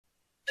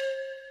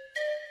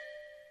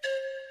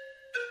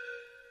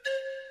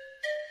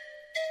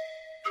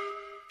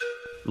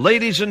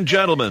Ladies and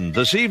gentlemen,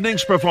 this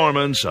evening's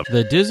performance of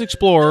The Diz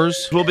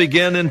Explorers will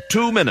begin in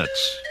 2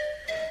 minutes.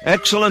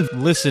 Excellent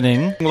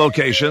listening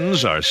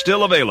locations are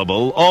still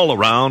available all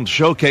around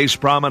Showcase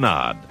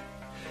Promenade.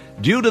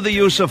 Due to the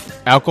use of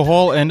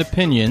alcohol and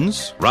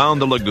opinions around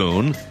the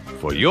lagoon,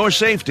 for your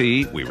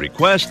safety, we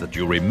request that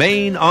you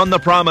remain on the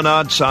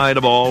promenade side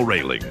of all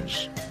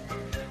railings.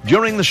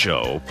 During the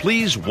show,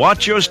 please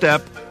watch your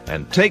step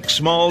and take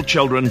small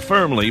children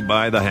firmly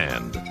by the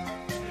hand.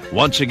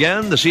 Once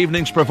again, this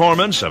evening's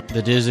performance of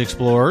The Diz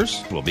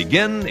Explorers will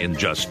begin in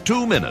just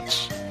 2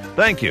 minutes.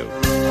 Thank you.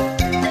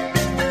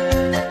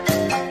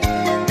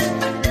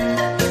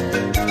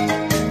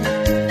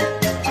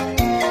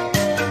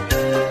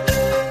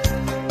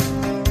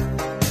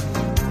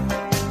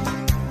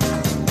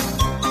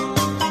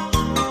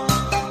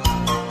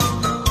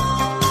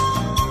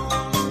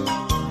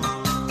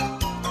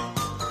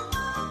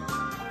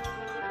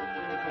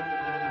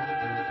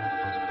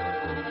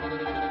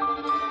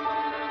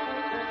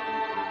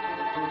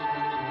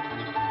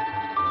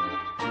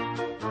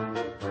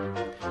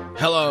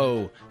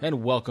 Hello,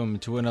 and welcome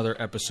to another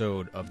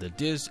episode of the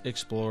Diz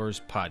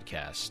Explorers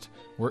podcast,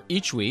 where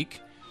each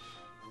week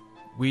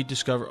we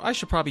discover... I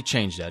should probably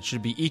change that. It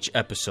should be each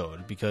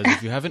episode, because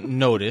if you haven't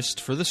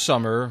noticed, for the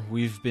summer,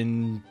 we've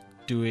been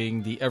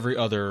doing the every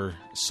other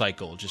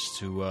cycle just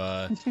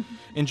to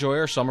enjoy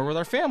our summer with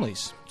our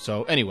families.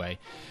 So anyway,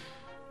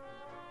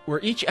 where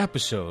each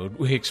episode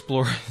we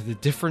explore the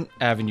different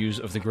avenues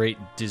of the great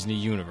Disney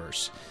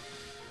universe.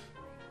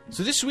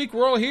 So this week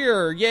we're all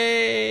here.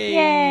 Yay!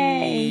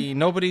 Yay!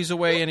 Nobody's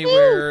away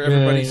anywhere.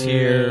 Everybody's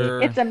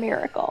here. It's a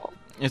miracle.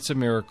 It's a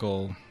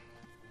miracle.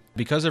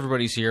 Because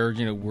everybody's here,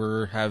 you know,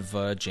 we have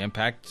a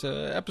jam-packed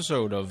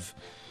episode of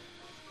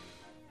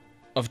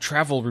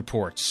travel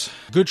reports.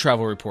 Good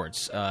travel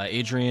reports.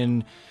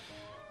 Adrianne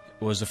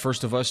was the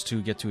first of us to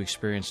get to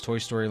experience Toy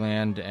Story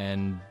Land,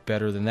 and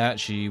better than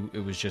that,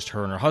 it was just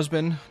her and her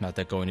husband. Not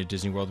that going to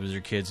Disney World with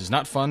your kids is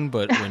not fun,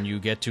 but when you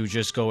get to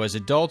just go as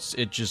adults,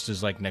 it just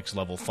is like next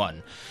level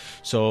fun.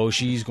 So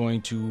she's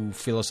going to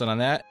fill us in on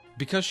that.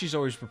 Because she's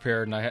always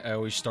prepared, and I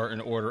always start in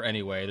order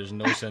anyway, there's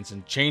no sense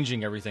in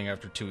changing everything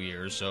after 2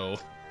 years. So,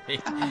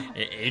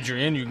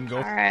 Adrianne, you can go.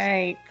 All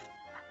right.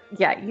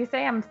 Yeah, you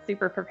say I'm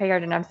super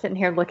prepared, and I'm sitting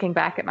here looking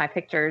back at my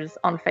pictures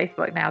on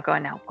Facebook now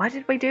going, now, what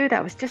did we do?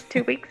 That was just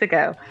 2 weeks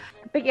ago.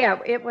 But yeah,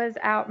 it was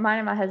mine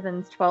and my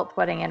husband's 12th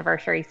wedding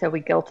anniversary, so we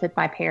guilted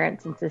my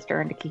parents and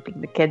sister into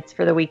keeping the kids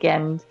for the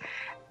weekend.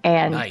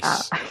 And,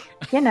 nice.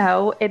 You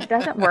know, it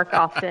doesn't work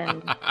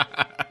often,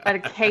 but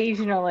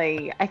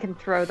occasionally I can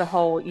throw the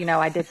whole, you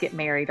know, I did get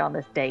married on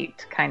this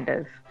date kind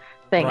of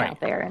thing out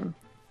there,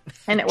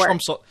 and it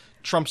works.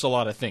 Trumps a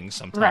lot of things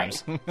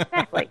sometimes. Right,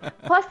 exactly.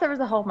 Plus, there was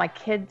a whole, my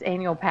kids'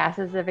 annual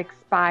passes have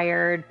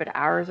expired, but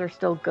ours are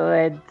still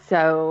good.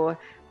 So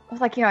I was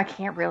like, you know, I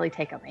can't really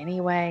take them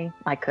anyway.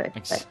 I could,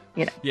 but,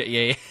 you know.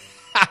 Yeah.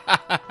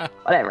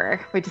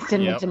 Whatever. We just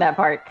didn't mention that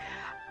part.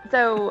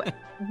 So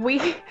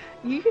you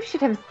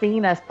should have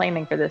seen us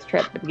planning for this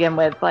trip to begin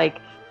with. Like,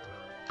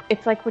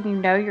 it's like when you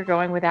know you're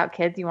going without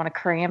kids, you want to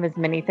cram as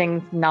many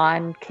things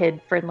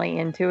non-kid friendly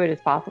into it as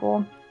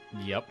possible.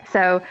 Yep.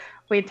 So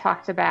we had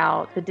talked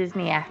about the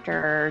Disney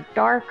After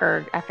Dark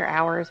or After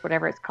Hours,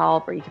 whatever it's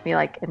called, where you could be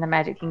like in the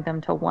Magic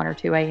Kingdom till 1 or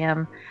 2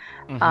 a.m.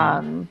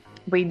 Mm-hmm.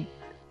 We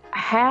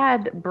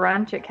had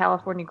brunch at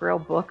California Grill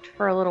booked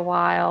for a little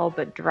while,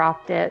 but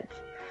dropped it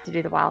to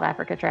do the Wild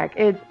Africa Track.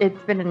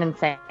 It's been an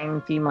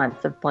insane few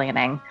months of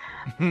planning,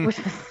 which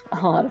was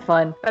a lot of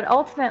fun. But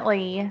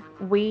ultimately,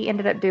 we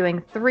ended up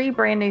doing 3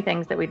 brand new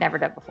things that we'd never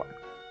done before.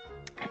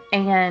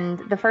 And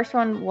the first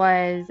one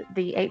was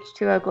the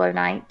H2O Glow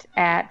Night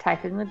at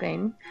Typhoon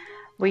Lagoon.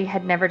 We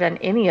had never done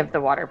any of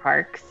the water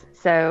parks,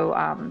 so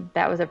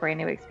that was a brand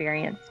new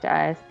experience to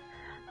us.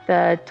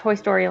 The Toy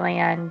Story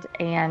Land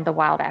and the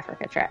Wild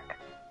Africa Trek.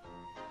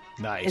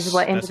 Nice. Is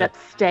what ended up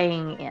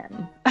staying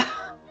in.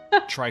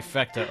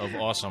 Trifecta of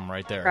awesome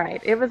right there.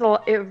 Right. It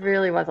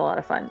really was a lot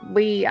of fun.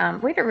 We'd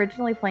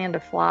originally planned to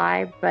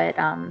fly, but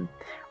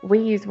we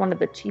used one of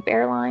the cheap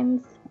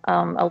airlines,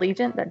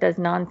 Allegiant, that does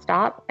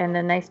nonstop, and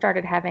then they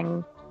started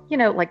having, you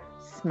know, like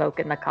smoke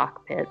in the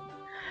cockpit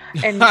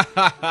and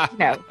you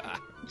know,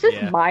 just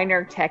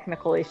minor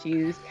technical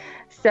issues.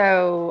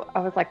 So I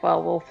was like,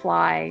 well, we'll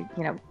fly,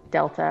 you know,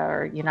 Delta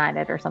or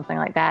United or something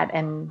like that,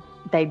 and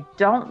they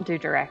don't do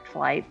direct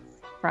flights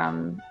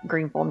from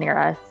Greenville near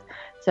us.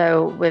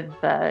 So with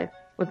the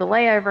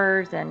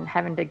layovers and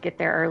having to get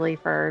there early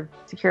for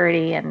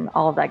security and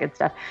all of that good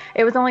stuff,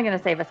 it was only going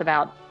to save us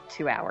about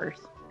 2 hours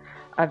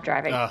of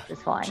driving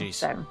just flying. Geez.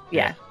 So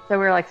yeah. So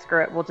we were like,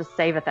 screw it, we'll just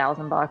save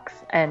 $1,000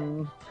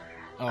 and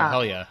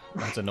hell yeah,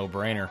 that's a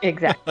no-brainer.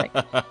 Exactly.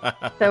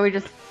 So we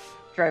just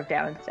drove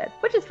down instead,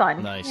 which is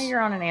fun. Nice. You know,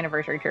 you're on an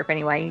anniversary trip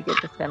anyway. You get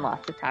to spend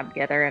lots of time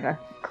together in a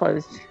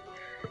closed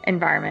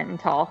environment and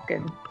talk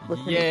and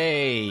listen.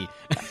 Yay!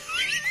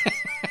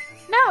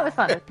 No, it was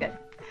fun. It was good.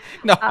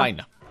 No, I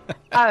know.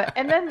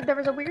 And then there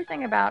was a weird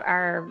thing about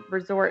our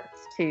resorts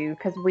too,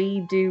 because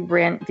we do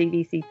rent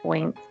DVC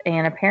points,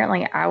 and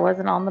apparently I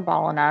wasn't on the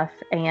ball enough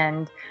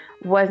and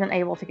wasn't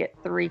able to get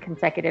 3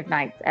 consecutive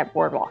nights at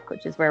Boardwalk,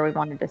 which is where we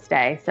wanted to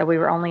stay. So we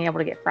were only able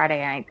to get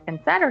Friday night and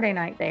Saturday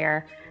night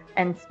there,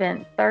 and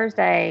spent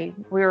Thursday.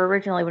 We were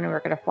originally, when we were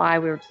going to fly,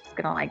 we were just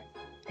going to like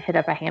hit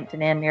up a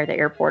Hampton Inn near the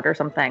airport or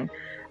something.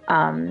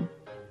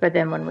 But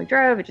then when we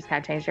drove, it just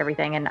kind of changed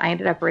everything. And I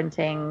ended up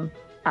renting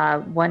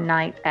one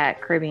night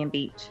at Caribbean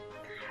Beach,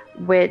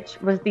 which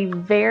was the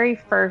very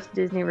first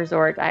Disney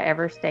resort I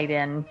ever stayed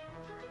in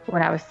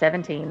when I was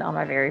 17 on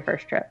my very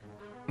first trip.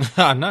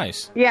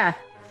 Nice. Yeah.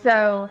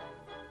 So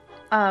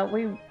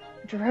we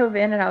drove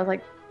in, and I was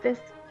like, this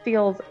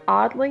feels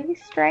oddly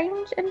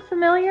strange and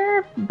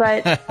familiar,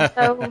 but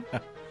also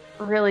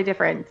really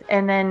different.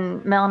 And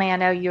then, Melanie, I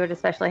know you had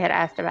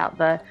asked about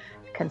the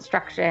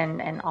construction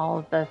and all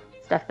of the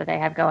stuff that they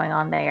have going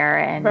on there.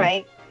 And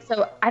right.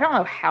 So I don't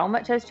know how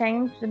much has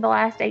changed in the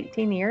last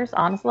 18 years,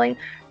 honestly,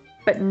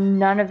 but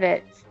none of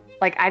it,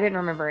 like, I didn't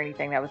remember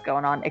anything that was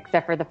going on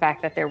except for the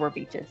fact that there were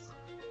beaches.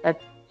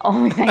 That's the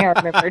only thing I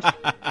remembered.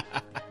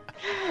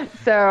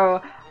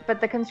 So,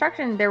 but the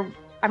construction there,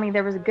 I mean,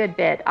 there was a good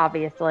bit,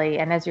 obviously.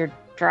 And as you're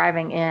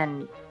driving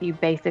in, you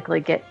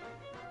basically get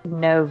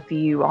no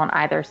view on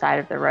either side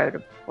of the road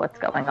of what's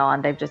going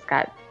on. They've just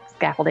got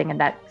scaffolding and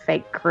that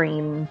fake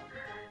green,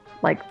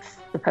 like,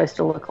 supposed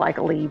to look like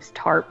leaves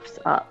tarps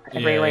up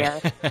everywhere.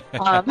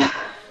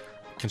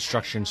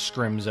 Construction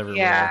scrims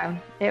everywhere.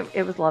 Yeah,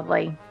 it was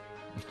lovely.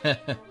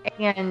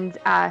 And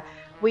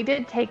we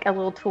did take a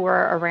little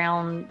tour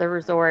around the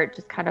resort,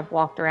 just kind of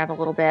walked around a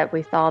little bit.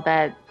 We saw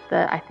that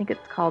I think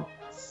it's called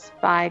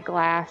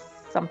Spyglass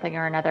something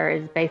or another,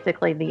 is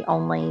basically the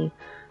only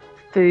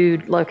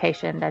food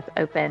location that's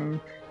open.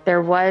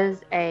 There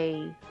was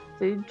a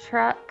food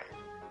truck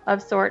of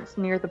sorts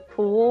near the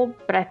pool,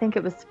 but I think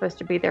it was supposed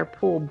to be their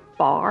pool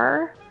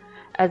bar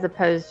as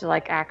opposed to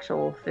like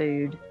actual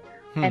food.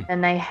 And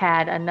then they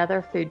had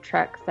another food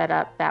truck set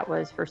up that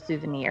was for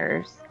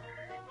souvenirs,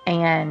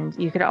 and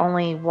you could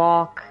only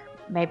walk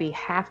maybe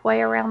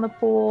halfway around the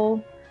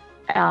pool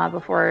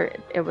before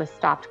it was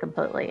stopped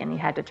completely, and you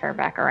had to turn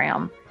back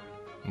around.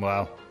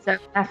 Wow. So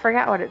I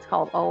forgot what it's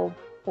called, Old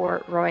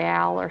Port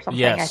Royale or something.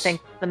 Yes. I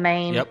think the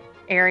main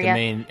area. The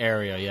main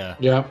area, yeah.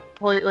 Yeah.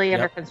 Completely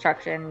under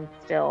construction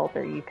still,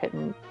 that you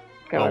couldn't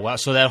go. Oh wow!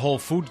 So that whole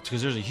food,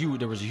 because there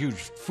was a huge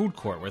food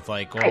court with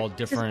like all different.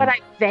 This is what I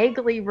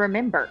vaguely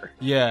remember.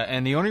 Yeah,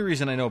 and the only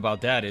reason I know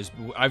about that is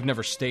I've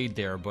never stayed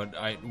there, but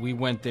we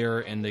went there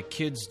and the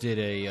kids did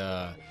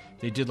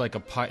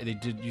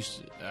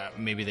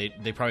maybe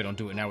they probably don't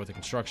do it now with the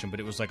construction, but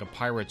it was like a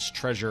pirate's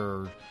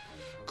treasure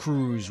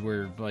cruise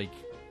where like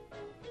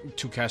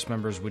 2 cast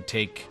members would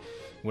take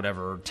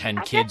whatever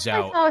 10 kids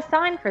out. I saw a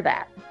sign for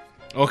that.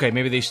 Okay,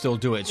 maybe they still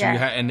do it. So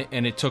Yeah.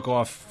 and it took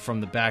off from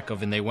the back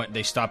of, and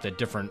they stopped at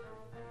different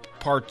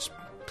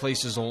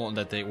places along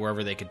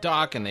wherever they could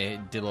dock, and they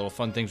did little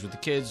fun things with the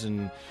kids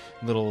and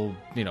little,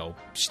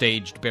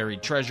 staged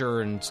buried treasure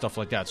and stuff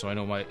like that. So I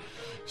know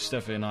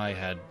Steph and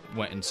I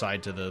went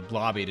inside to the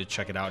lobby to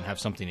check it out and have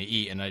something to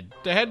eat, and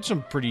they had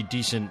some pretty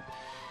decent,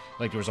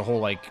 like there was a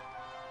whole like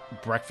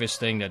breakfast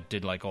thing that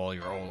did like all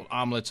your old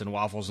omelets and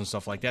waffles and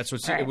stuff like that. So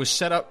it was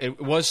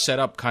set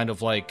up kind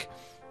of like,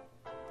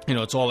 it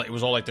was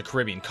all like the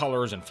Caribbean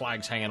colors and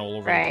flags hanging all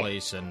over the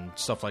place and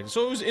stuff like that.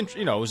 So it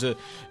was,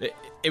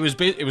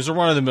 it was a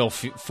run of the mill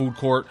food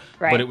court,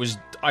 but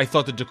I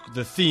thought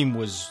the theme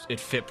it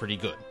fit pretty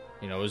good.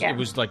 It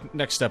was like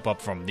next step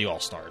up from the All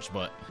Stars,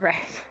 but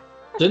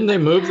Didn't they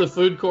move the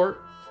food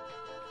court?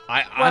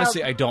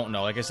 Honestly, I don't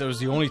know. Like I said, it was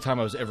the only time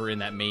I was ever in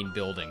that main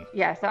building.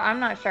 Yeah, so I'm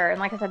not sure. And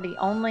like I said, the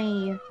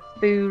only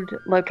food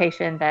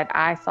location that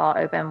I saw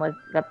open was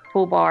the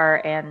pool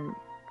bar and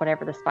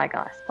whatever the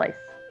Spyglass place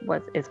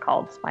is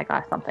called.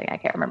 Spyglass something. I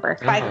can't remember.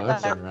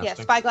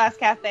 Spyglass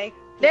Cafe.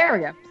 There we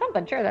go.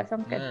 Something. Sure, that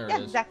sounds good. Yeah,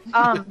 exactly.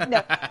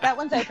 No, that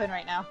one's open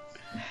right now.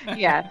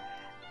 Yeah.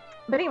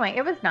 But anyway,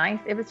 it was nice.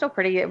 It was still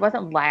pretty. It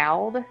wasn't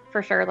loud,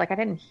 for sure. Like, I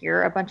didn't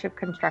hear a bunch of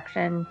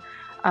construction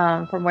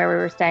from where we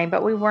were staying,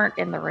 but we weren't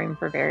in the room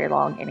for very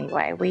long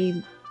anyway.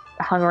 We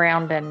hung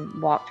around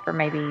and walked for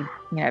maybe,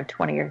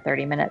 20 or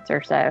 30 minutes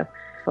or so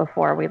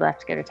before we left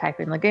to go to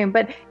Typhoon Lagoon.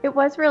 But it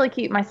was really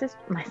cute.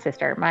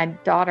 My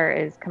daughter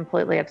is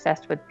completely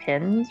obsessed with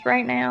pins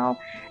right now.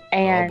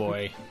 And oh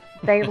boy.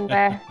 They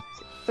left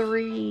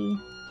 3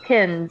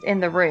 pins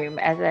in the room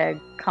as a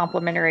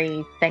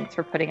complimentary thanks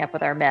for putting up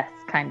with our mess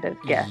kind of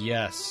gift.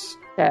 Yes.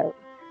 So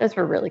those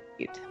were really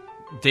cute.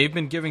 They've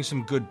been giving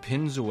some good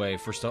pins away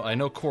for stuff. I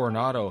know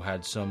Coronado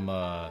had some,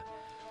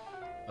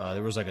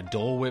 there was like a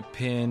Dole Whip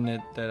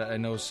pin that I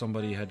know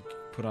somebody had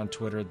put on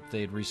Twitter that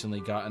they'd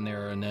recently gotten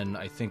there. And then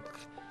I think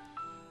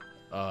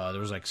there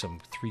was like some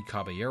 3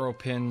 Caballero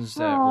pins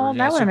that were...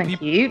 that would have been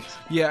cute.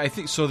 Yeah, I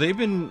think so. They've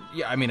been...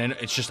 Yeah, I mean,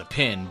 it's just a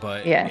pin,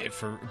 but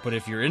but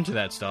if you're into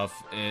that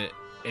stuff,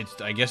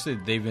 I guess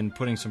they've been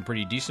putting some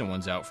pretty decent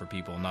ones out for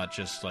people, not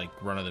just like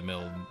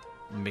run-of-the-mill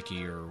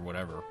Mickey or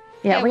whatever.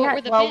 Yeah, what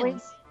were the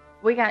pins?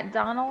 We got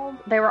Donald.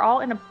 They were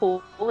all in a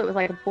pool. It was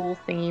like a pool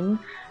theme.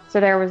 So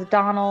there was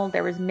Donald,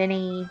 there was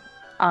Minnie,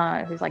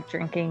 who's like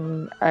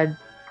drinking a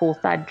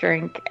poolside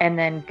drink, and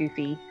then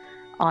Goofy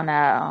on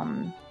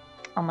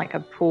like a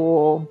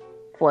pool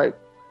float.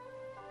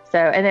 So,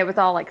 and it was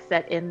all like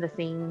set in the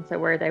scene. So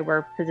where they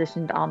were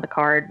positioned on the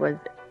card was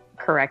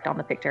correct on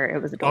the picture.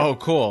 It was adorable. Oh,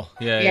 cool.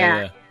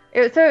 Yeah.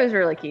 It was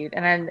really cute.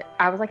 And then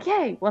I was like,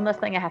 yay, one less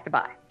thing I have to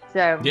buy.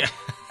 So Yeah.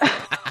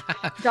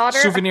 daughter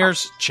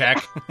Souvenirs,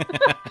 check.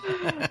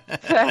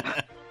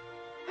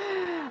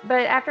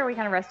 But after we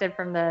kind of rested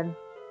from the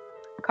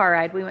car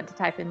ride, we went to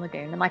Typhoon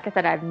Lagoon. And like I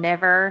said, I've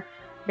never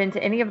been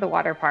to any of the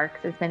water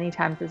parks as many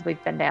times as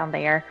we've been down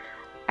there.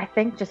 I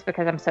think just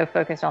because I'm so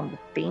focused on the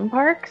theme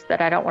parks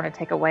that I don't want to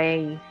take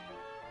away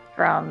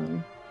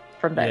from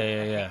those.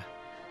 Yeah.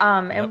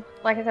 And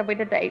like I said, we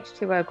did the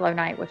H2O Glow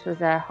Night, which was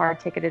a hard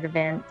ticketed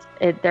event.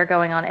 They're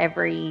going on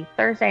every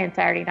Thursday and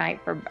Saturday night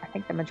for, I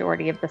think, the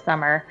majority of the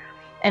summer.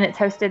 And it's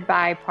hosted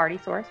by Party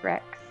Source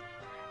Rex.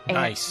 And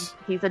Nice.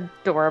 He's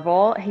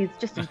adorable. He's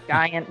just a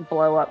giant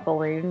blow-up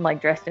balloon,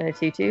 like dressed in a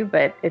tutu,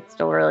 but it's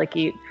still really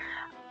cute.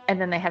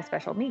 And then they have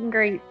special meet and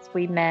greets.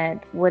 We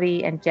met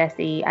Woody and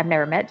Jesse. I've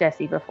never met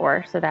Jesse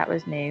before, so that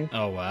was new.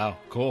 Oh, wow.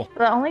 Cool.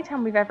 The only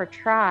time we've ever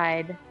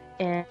tried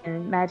in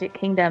Magic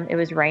Kingdom, it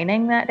was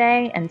raining that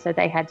day, and so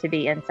they had to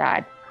be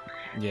inside.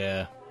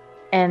 Yeah.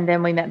 And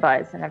then we met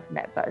Buzz, and I've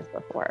met Buzz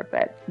before,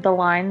 but the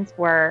lines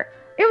were,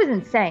 it was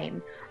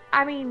insane.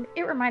 I mean,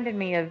 it reminded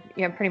me of,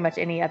 pretty much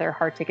any other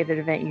hard ticketed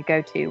event you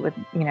go to with,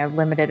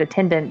 limited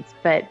attendance.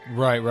 But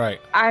Right.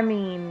 I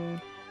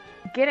mean,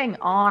 getting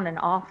on and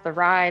off the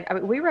ride. I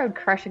mean, we rode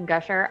Crush and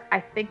Gusher. I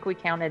think we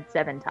counted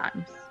 7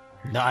 times.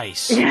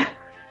 Nice. Yeah,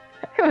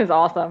 it was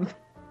awesome.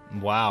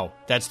 Wow.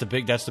 That's the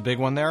big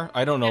one there?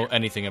 I don't know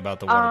anything about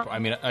the water. I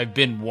mean, I've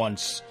been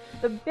once.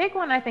 The big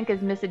one, I think,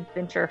 is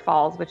Misadventure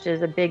Falls, which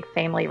is a big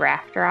family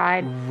raft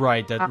ride.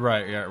 Right.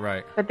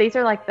 Right. But these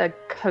are like the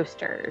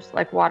coasters,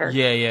 like water.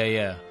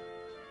 Yeah.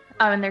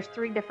 And there's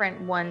 3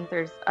 different ones.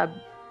 There's a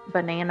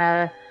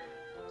banana,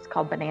 it's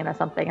called banana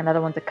something.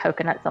 Another one's a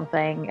coconut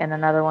something, and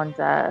another one's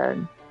a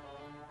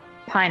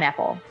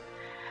pineapple.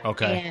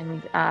 Okay.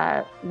 And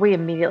we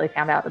immediately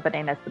found out the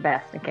banana's the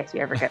best in case you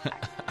ever go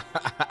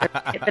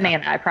back. Get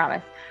banana, I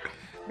promise.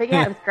 But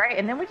yeah, it was great.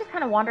 And then we just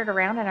kind of wandered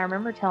around, and I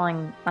remember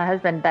telling my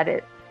husband that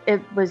it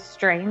was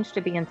strange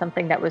to be in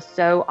something that was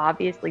so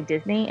obviously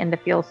Disney and to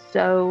feel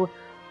so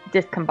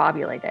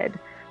discombobulated,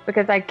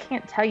 because I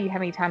can't tell you how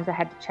many times I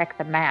had to check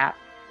the map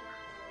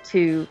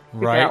to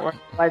figure out where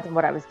I was and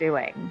what I was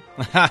doing.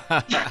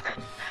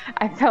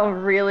 I felt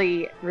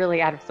really,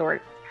 really out of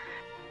sorts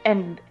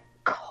and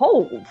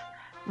cold.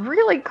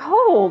 Really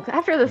cold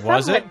after the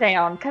sun went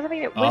down. Because, I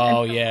mean, it went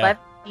until 11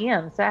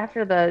 p.m. So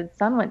after the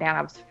sun went down,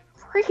 I was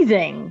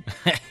freezing.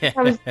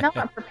 I was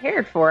not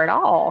prepared for it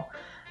all.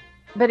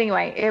 But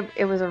anyway,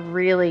 it was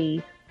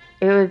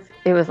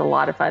it was a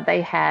lot of fun.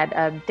 They had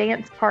a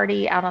dance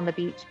party out on the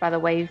beach by the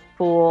wave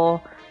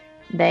pool.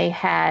 They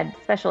had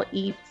special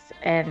eats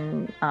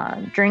and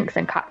drinks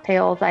and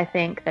cocktails, I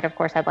think, that, of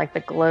course, had like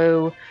the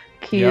glow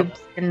cubes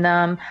in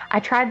them.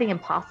 I tried the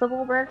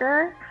Impossible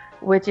Burger,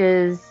 which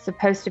is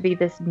supposed to be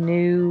this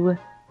new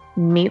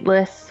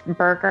meatless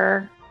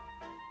burger.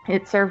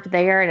 It's served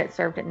there, and it's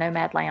served at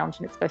Nomad Lounge,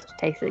 and it's supposed to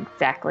taste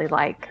exactly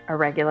like a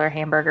regular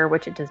hamburger,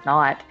 which it does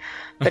not.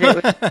 But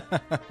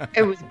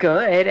it was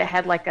good. It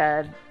had like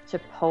a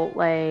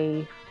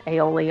chipotle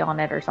aioli on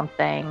it or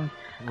something.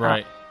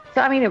 Right. So,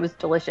 I mean, it was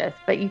delicious,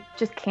 but you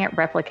just can't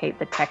replicate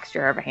the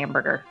texture of a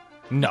hamburger.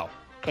 No.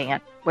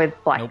 Can't with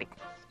black beans.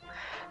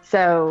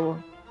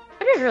 So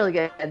it was really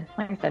good.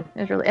 Like I said,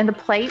 it was really, and the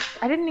plates,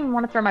 I didn't even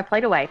want to throw my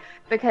plate away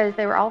because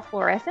they were all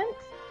fluorescent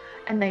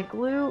and they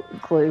glowed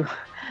in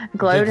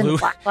the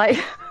black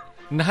light.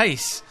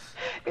 Nice.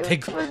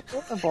 It was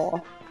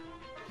adorable.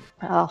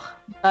 Oh,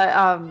 but,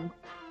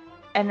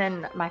 and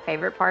then my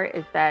favorite part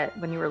is that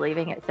when you were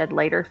leaving, it said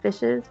 "later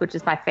fishes," which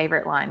is my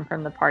favorite line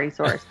from the Party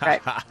Source.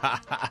 Right?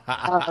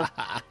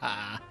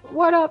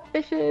 What up,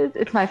 fishes?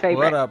 It's my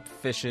favorite. What up,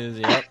 fishes?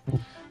 Yep.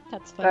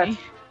 That's funny.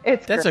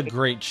 That's a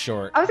great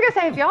short. I was gonna say,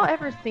 have y'all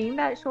ever seen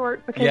that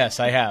short? Because yes,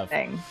 I have.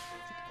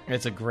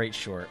 It's a great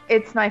short.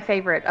 It's my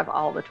favorite of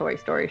all the Toy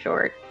Story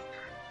shorts.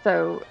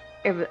 So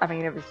it was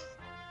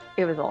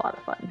a lot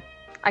of fun.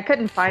 I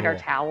couldn't find our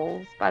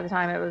towels by the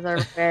time it was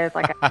over with.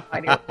 Like, I had no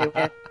idea what to do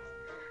with.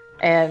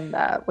 And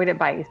we didn't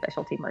buy any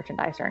specialty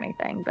merchandise or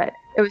anything, but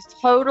it was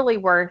totally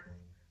worth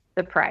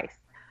the price.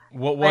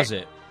 What was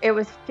it? It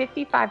was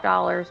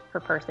 $55 per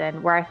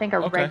person, where I think a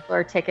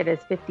regular ticket is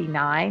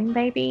 $59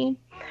 maybe.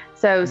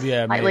 So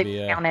slightly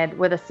discounted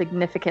with a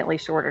significantly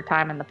shorter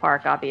time in the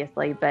park,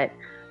 obviously. But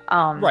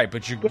right,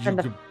 but you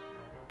could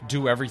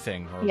do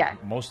everything, or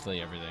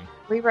mostly everything.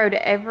 We rode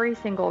every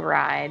single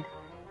ride,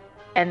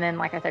 and then,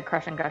 like I said,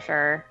 Crush and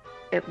Gusher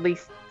at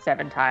least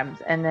 7 times,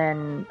 and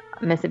then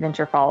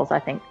Misadventure Falls, I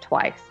think,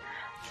 twice.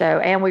 So,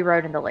 and we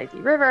rode in the Lazy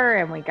River,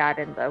 and we got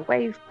in the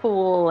wave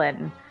pool,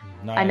 and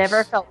I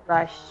never felt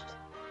rushed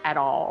at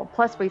all.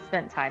 Plus, we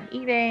spent time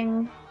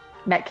eating,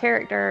 met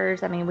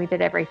characters. I mean, we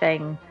did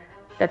everything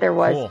that there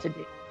was Cool. to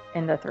do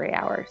in the 3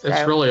 hours. It's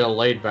So really a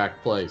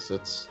laid-back place.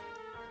 It's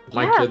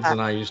my Yeah. kids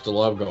and I used to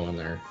love going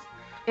there.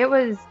 it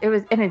was,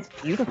 and it's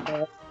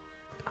beautiful.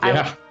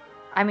 Yeah.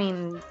 I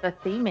mean, the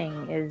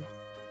theming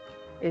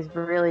is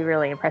really,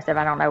 really impressive.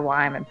 I don't know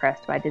why I'm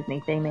impressed by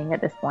Disney theming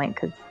at this point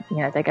because,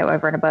 they go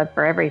over and above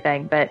for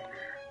everything. But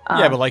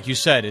Yeah, but like you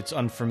said, it's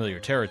unfamiliar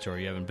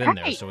territory. You haven't been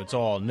there, Right. so it's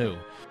all new.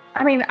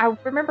 I mean, I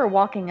remember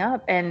walking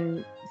up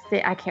and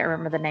I can't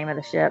remember the name of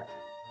the ship,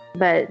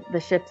 but the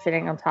ship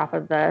sitting on top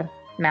of the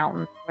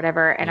mountain,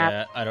 whatever. And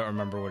Yeah, I don't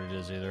remember what it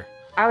is either.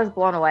 I was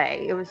blown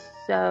away. It was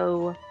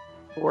so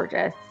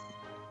gorgeous.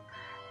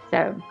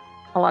 So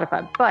a lot of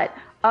fun, but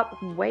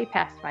up way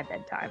past my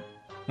bedtime.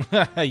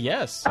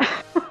 Yes.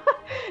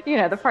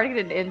 The party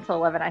didn't end till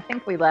 11. I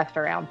think we left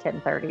around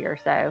 10:30 or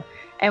so.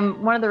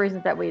 And one of the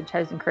reasons that we had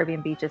chosen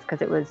Caribbean Beach is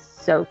because it was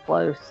so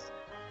close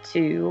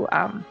to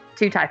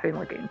Typhoon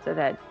Lagoon, so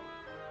that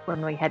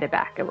when we headed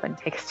back, it wouldn't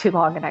take us too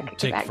long, and I could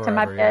Take get back to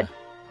my forever, bed.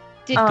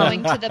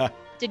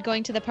 Did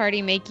going to the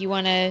party make you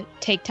want to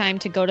take time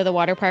to go to the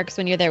water parks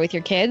when you're there with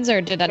your kids,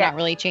 or did that Yeah. not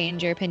really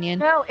change your opinion?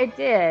 No, it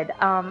did.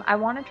 I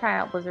want to try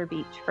out Blizzard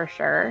Beach for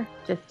sure,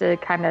 just to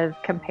kind of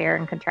compare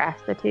and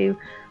contrast the two.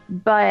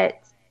 But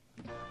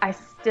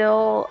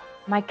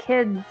my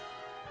kids,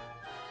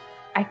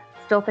 I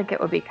still think it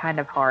would be kind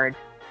of hard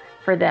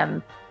for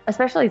them,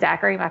 especially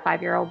Zachary, my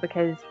 5-year-old,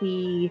 because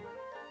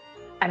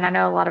and I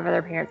know a lot of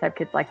other parents have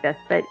kids like this,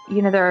 but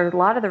there are a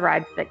lot of the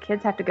rides that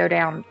kids have to go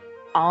down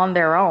on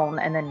their own,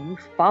 and then you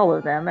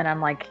follow them, and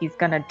I'm like, he's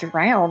gonna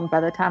drown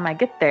by the time I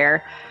get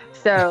there.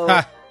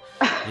 So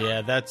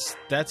Yeah,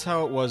 that's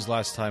how it was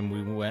last time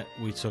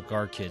we took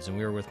our kids, and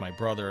we were with my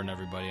brother and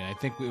everybody, and I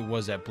think it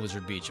was at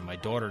Blizzard Beach, and my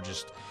daughter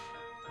just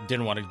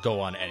didn't want to go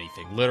on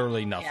anything,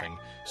 literally nothing.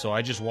 Yeah. So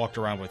I just walked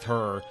around with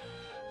her,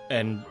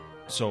 and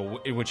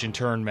which in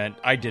turn meant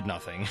I did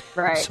nothing.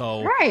 Right.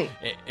 So right.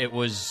 It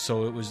was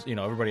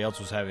everybody else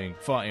was having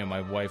fun.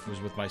 My wife was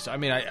with my son. I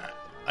mean,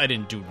 I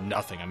didn't do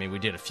nothing. I mean, we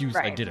did a few.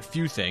 Right. I did a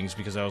few things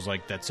because I was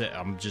like, that's it.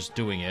 I'm just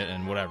doing it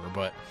and whatever.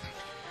 But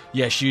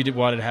yeah, she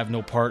wanted to have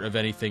no part of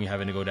anything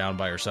having to go down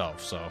by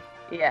herself. So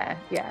yeah.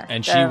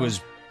 And she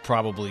was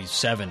probably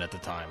 7 at the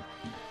time.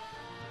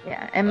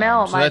 Yeah, and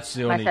Mel, so my that's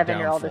the only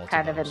 7-year-old, is downfall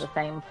kind to of in those. the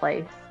same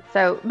place.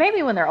 So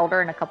maybe when they're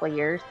older in a couple of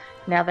years,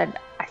 now that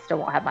I still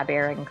won't have my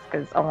bearings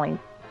because only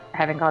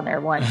having gone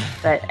there once,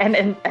 but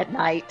and at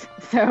night.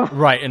 So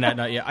right, and at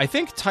night, yeah. I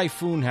think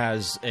Typhoon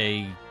has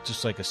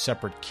just like a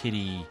separate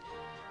kiddie.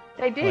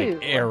 They do.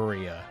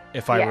 Area,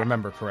 if I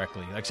remember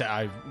correctly. Like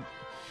I said,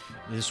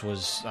 this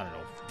was, I don't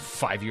know,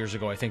 5 years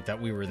ago, I think,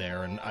 that we were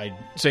there, and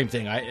same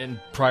thing. And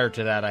prior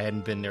to that, I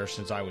hadn't been there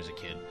since I was a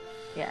kid.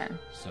 Yeah.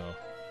 So,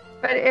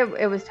 but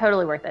it was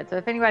totally worth it. So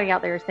if anybody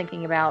out there is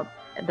thinking about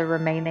the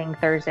remaining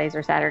Thursdays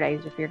or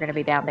Saturdays, if you're going to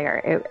be down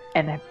there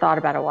and have thought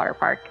about a water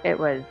park, it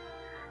was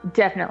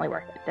definitely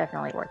worth it.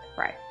 Definitely worth the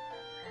price.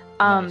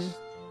 nice.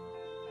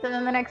 So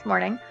then the next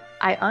morning,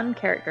 I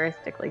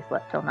uncharacteristically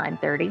slept till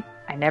 9:30.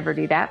 I never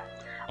do that,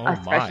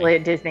 especially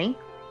at Disney,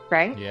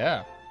 right?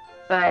 Yeah.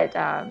 But,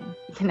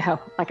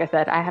 like I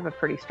said, I have a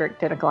pretty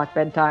strict 10 o'clock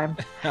bedtime.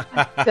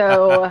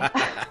 So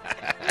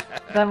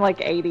I'm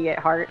like 80 at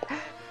heart.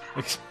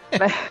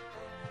 But,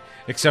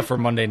 except for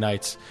Monday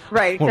nights.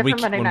 Right, when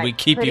except for Monday nights. we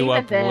keep but you even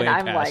up then, way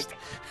I'm past.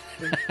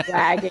 like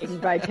dragging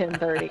by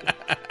 10:30.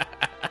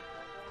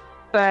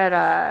 But,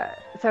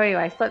 so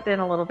anyway, I slept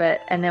in a little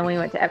bit, and then we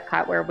went to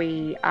Epcot where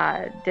we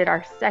did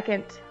our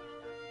second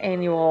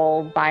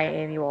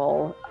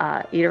biannual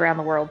Eat Around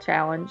the World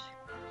challenge.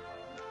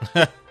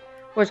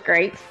 Was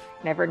great.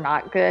 Never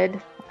not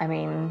good. I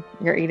mean,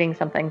 you're eating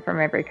something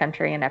from every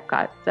country in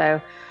Epcot, so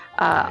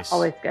Nice.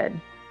 always good.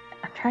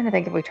 I'm trying to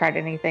think if we tried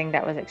anything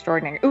that was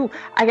extraordinary. Ooh,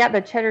 I got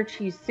the cheddar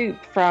cheese soup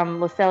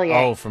from Le Cellier.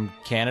 Oh, from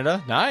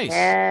Canada? Nice.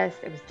 Yes,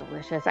 it was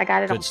delicious. I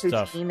got it Good on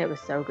stuff. poutine. It was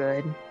so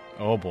good.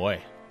 Oh,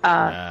 boy.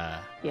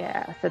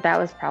 Yeah, so that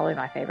was probably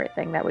my favorite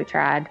thing that we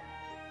tried.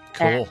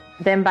 Cool. And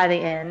then by the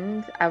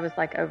end, I was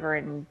like over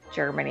in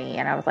Germany,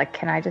 and I was like,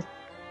 can I just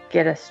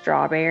get a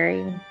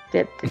strawberry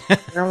dipped in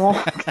caramel?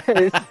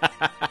 Because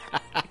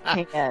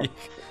I can't.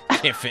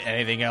 Can't fit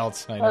anything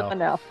else. I know.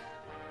 Nothing else.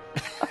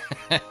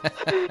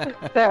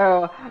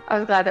 So I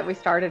was glad that we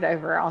started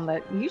over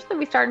usually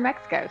we start in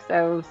Mexico.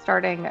 So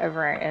starting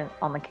over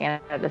on the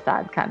Canada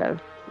side kind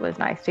of was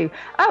nice too.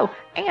 Oh,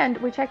 and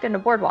we checked into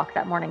Boardwalk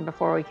that morning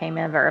before we came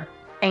over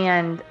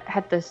and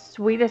had the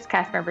sweetest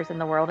cast members in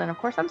the world. And of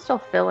course, I'm still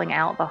filling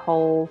out the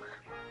whole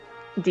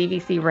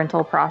DVC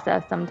rental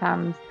process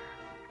sometimes.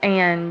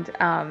 And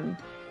I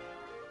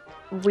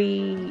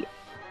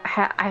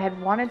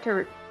had wanted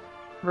to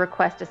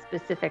request a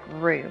specific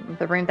room,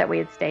 the room that we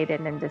had stayed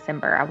in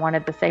December. I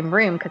wanted the same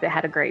room because it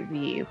had a great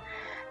view.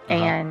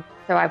 And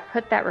so I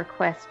put that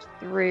request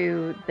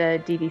through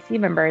the DVC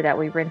member that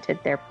we rented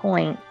their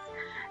points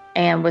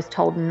and was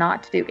told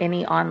not to do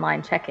any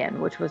online check-in,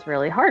 which was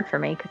really hard for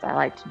me because I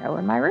like to know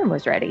when my room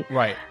was ready.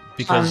 Right.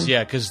 Because,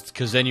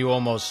 because then you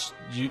almost,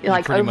 you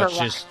like pretty much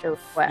override just, the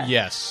request.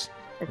 yes.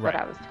 Is right. what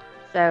I was told.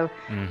 So,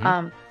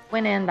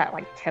 went in at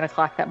like 10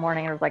 o'clock that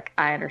morning and was like,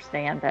 I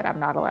understand that I'm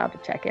not allowed to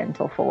check in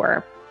until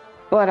 4,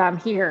 but I'm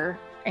here.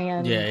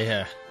 And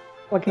Yeah.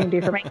 what can you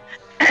do for me?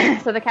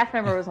 So the cast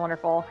member was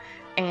wonderful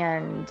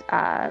and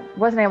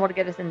wasn't able to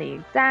get us in the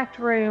exact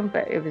room,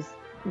 but it was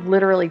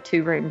literally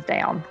 2 rooms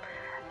down.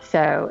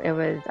 So it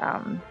was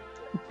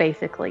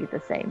basically the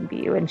same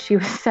view. And she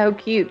was so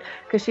cute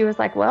because she was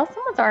like, well,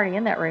 someone's already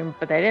in that room,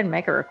 but they didn't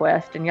make a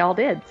request and y'all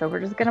did. So we're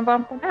just going to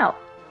bump them out.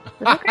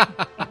 Okay.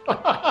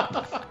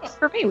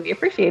 For me, we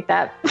appreciate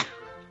that.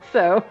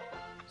 So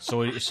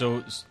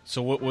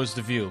what was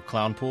the view?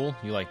 Clown pool?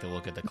 You like to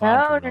look at the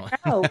clown pool?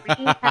 No.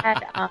 We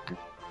had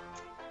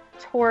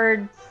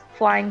towards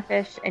Flying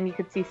Fish, and you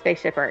could see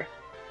Spaceship Earth.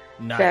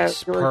 Nice,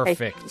 so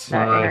perfect.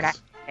 International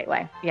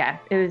Gateway. Yeah,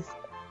 it was.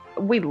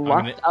 We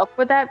lucked up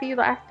with that view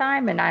last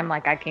time, and I'm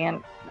like, I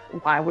can't.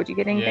 Why would you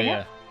get anything?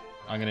 Yeah.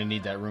 I'm gonna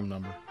need that room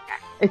number.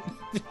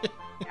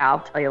 I'll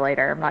tell you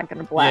later. I'm not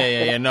gonna blast.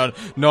 Yeah. No.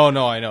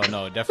 I know.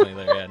 No, definitely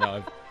later. Yeah,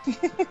 no.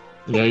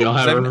 Yeah, you'll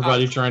have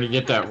everybody trying to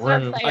get that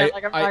room. I'm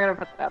not gonna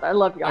put that out. I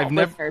love y'all.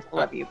 Listeners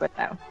love you, but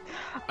no.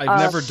 I've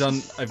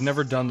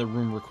never done the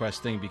room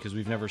request thing because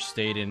we've never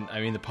stayed in.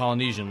 I mean, the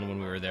Polynesian when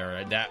we were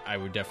there, that I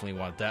would definitely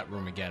want that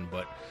room again.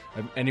 But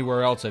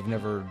anywhere else, I've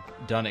never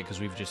done it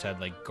because we've just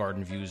had like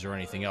garden views or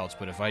anything else.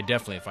 But if I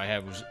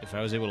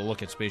was able to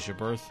look at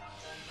Spaceship Earth,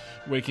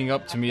 waking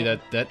up to me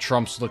that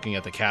trumps looking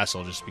at the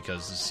castle just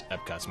because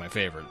Epcot's my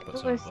favorite. But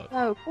it was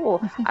so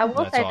cool. I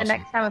will say the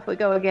next time if we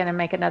go again and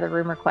make another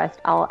room request,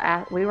 I'll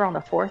ask. We were on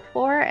the 4th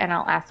floor, and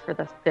I'll ask for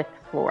the 5th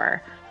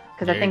floor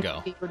because I think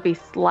it would be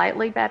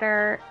slightly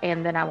better,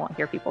 and then I won't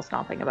hear people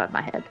stomping above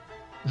my head.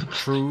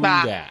 True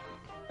that.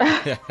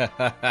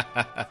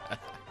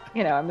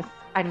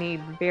 I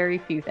need very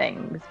few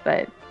things,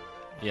 but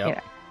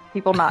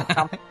people not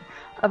stomping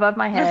above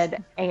my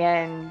head,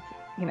 and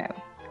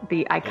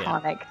the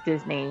iconic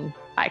Disney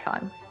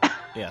icon.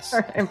 Yes.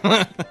 So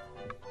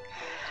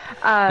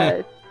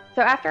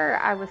after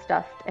I was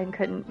stuffed and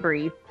couldn't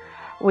breathe,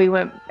 we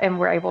went and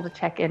were able to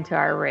check into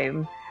our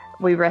room.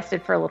 We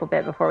rested for a little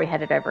bit before we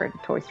headed over to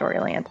Toy Story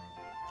Land.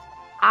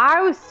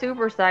 I was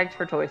super psyched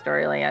for Toy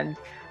Story Land,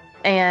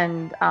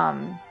 and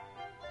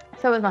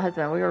so was my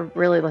husband. We were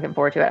really looking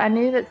forward to it. I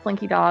knew that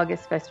Slinky Dog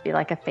is supposed to be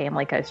like a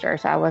family coaster,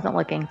 so I wasn't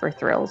looking for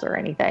thrills or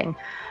anything,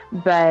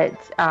 but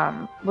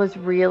was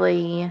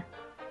really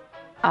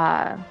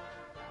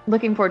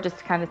looking forward just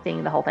to kind of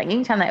seeing the whole thing.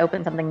 Anytime they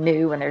open something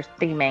new and there's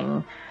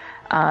theming,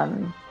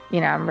 I'm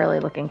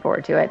really looking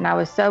forward to it. And I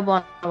was so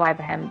blown away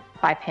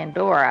by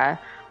Pandora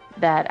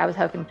that I was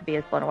hoping to be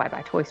as blown away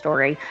by Toy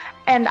Story.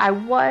 And I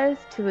was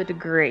to a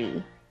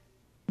degree,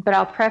 but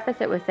I'll preface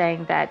it with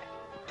saying that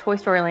Toy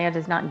Story Land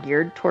is not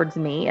geared towards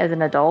me as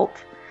an adult.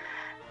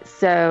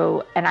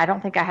 So, and I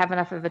don't think I have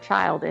enough of a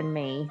child in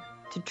me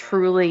to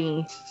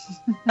truly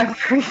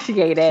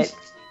appreciate it.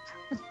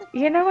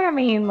 You know what I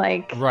mean?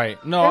 Like,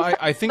 right. No,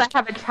 I think I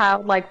have a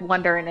childlike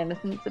wonder and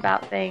innocence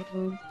about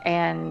things,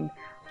 and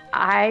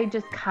I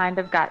just kind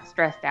of got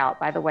stressed out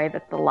by the way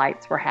that the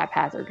lights were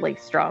haphazardly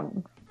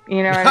strung.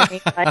 You know what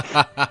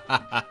I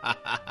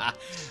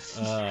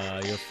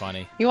mean? You're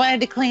funny. You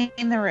wanted to clean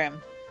the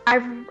room.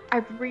 I've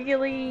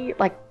really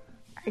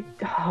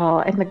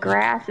and the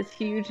grass is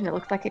huge and it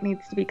looks like it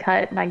needs to be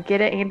cut. And I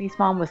get it. Andy's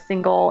mom was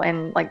single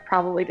and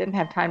probably didn't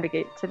have time to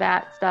get to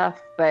that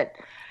stuff, but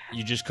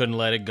you just couldn't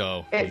let it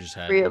go. It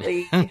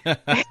really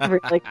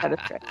kind of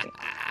stressed me.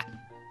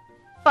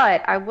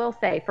 But I will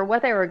say, for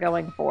what they were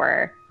going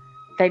for,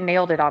 they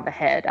nailed it on the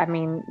head. I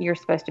mean, you're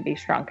supposed to be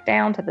shrunk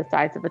down to the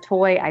size of a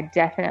toy. I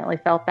definitely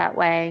felt that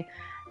way.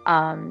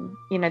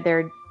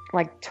 They're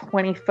like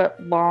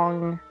 20-foot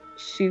long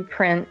shoe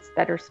prints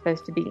that are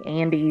supposed to be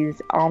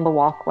Andy's on the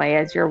walkway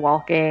as you're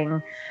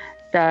walking.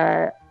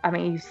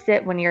 You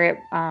sit when you're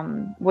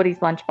at Woody's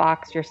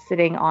Lunchbox, you're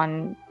sitting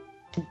on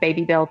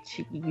Baby Bell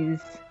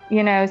cheese. So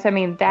I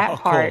mean that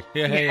part.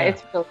 Cool. Yeah.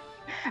 It's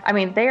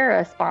really. They're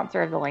a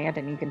sponsor of the land,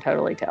 and you can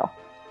totally tell.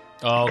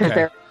 Oh,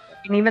 okay.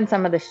 And even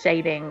some of the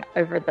shading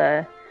over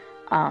the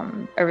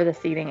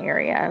seating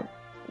area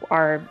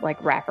are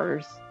like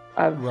wrappers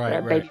of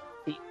baby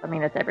seats.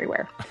 It's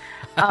everywhere.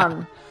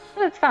 But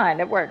it's fine.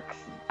 It works.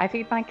 I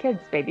feed my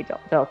kids Baby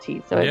Bell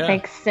cheese, so it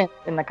makes sense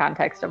in the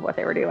context of what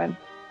they were doing.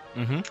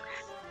 Mm-hmm.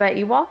 But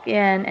you walk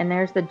in, and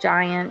there's the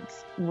giant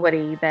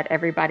Woody that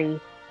everybody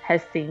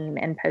has seen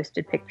and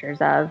posted pictures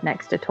of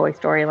next to Toy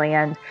Story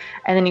Land.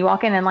 And then you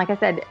walk in, and like I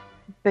said,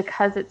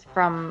 because it's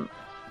from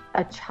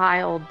a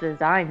child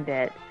designed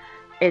it,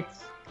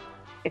 it's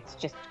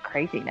just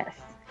craziness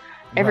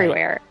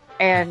everywhere.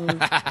 And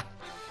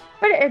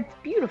but it's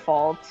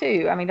beautiful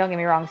too. Don't get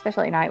me wrong,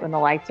 especially at night when the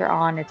lights are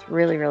on, it's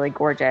really, really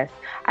gorgeous.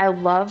 I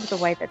love the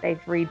way that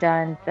they've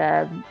redone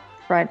the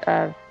front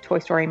of Toy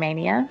Story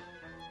Mania.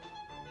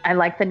 I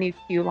like the new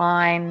queue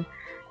line.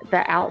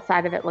 The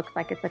outside of it looks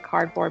like it's a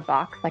cardboard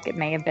box, like it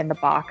may have been the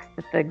box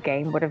that the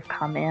game would have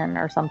come in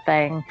or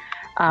something.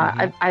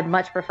 I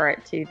much prefer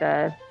it to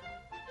the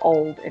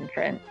old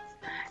entrance.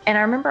 And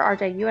I remember,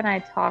 RJ, you and I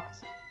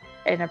talked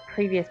in a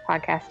previous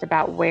podcast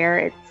about where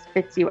it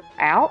spits you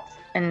out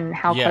and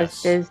how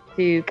close it is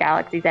to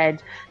Galaxy's Edge.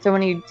 So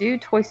when you do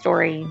Toy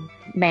Story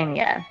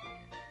Mania,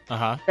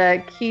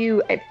 the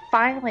queue, it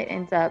finally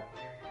ends up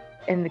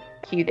in the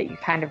queue that you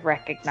kind of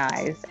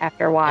recognize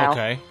after a while.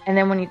 Okay. And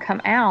then when you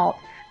come out,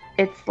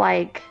 it's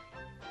like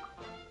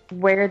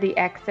where the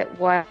exit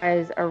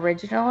was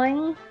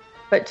originally,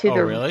 but to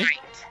the right.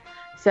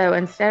 So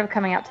instead of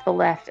coming out to the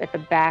left at the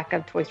back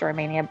of Toy Story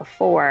Mania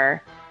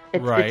before,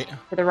 it's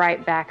to the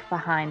right back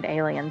behind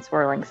Alien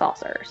Swirling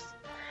Saucers.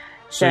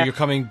 So you're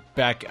coming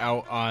back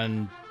out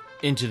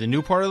into the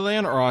new part of the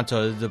land or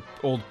onto the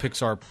old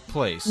Pixar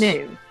place?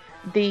 New.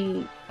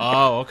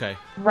 Okay.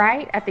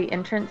 Right at the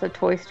entrance of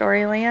Toy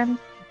Story Land,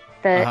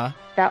 the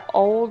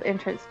old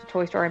entrance to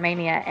Toy Story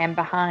Mania and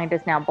behind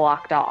is now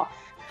blocked off.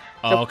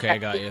 So okay, I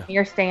got you.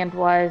 Your stand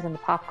was and the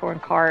popcorn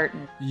cart.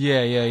 And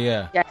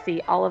yeah.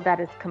 Jesse, all of that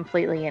is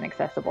completely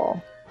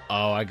inaccessible.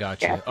 Oh, I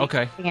got you. Yeah,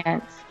 okay.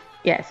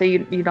 So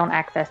you don't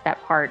access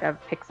that part of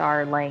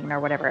Pixar Lane or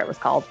whatever it was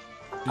called.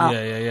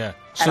 Yeah.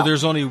 So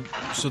there's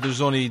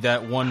only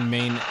that one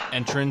main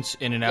entrance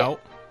in and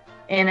out.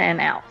 In and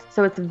out.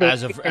 So it's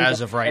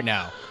as of right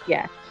now.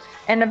 Yeah,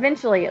 and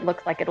eventually it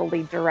looks like it'll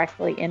lead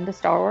directly into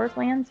Star Wars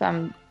Land. So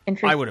I'm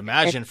interested. I would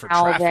imagine for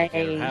traffic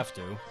they would have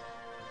to.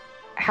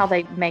 How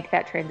they make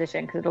that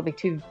transition, because it'll be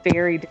two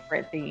very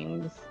different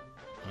themes.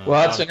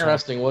 Well, that's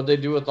interesting. What'd they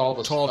do with all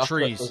the tall stuff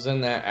trees that was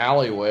in that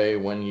alleyway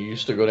when you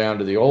used to go down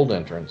to the old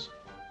entrance?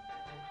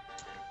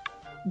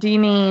 Do you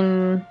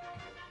mean?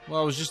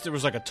 Well, there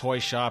was like a toy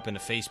shop and a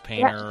face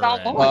painter.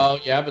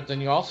 Well, yeah, but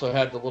then you also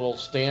had the little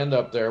stand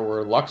up there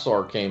where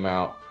Luxor came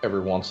out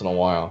every once in a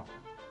while.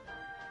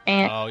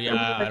 And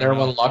there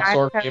when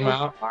Luxor came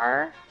out.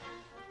 Car?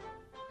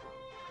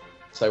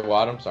 Say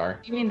what? I'm sorry.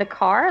 You mean the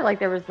car? Like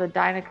there was the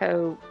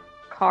Dynaco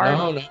car?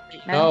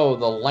 No,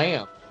 the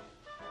lamp.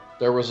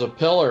 There was a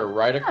pillar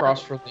right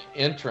across from the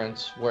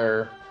entrance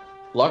where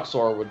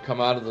Luxor would come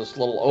out of this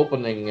little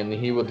opening and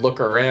he would look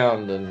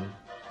around and...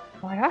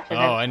 Oh my gosh.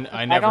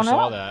 I never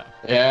saw that.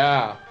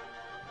 Yeah.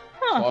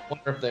 So I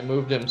wonder if they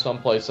moved him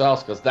someplace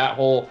else, because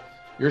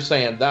you're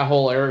saying that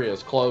whole area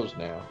is closed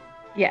now.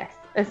 Yes.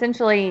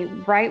 Essentially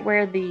right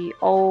where the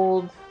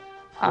old...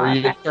 where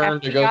you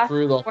turn to go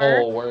through the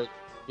hole where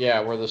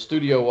the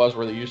studio was,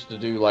 where they used to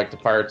do like the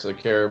Pirates of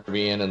the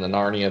Caribbean and the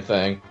Narnia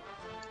thing.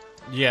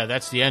 Yeah,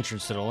 that's the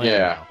entrance to the land.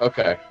 Yeah,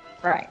 okay.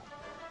 Right.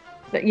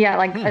 But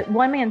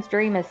One Man's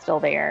Dream is still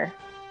there.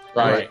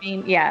 Right. I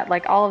mean,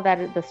 like all of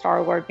that, the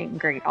Star Wars meet and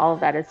greet, all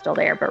of that is still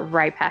there, but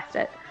right past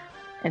it,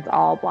 it's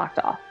all blocked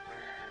off.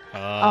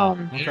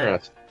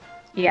 Interesting.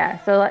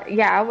 Yeah, so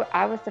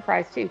I was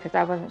surprised too, because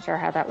I wasn't sure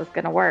how that was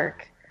going to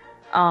work.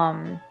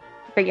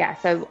 But yeah,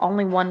 so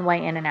only one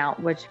way in and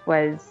out, which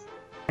was...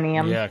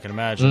 Yeah, I can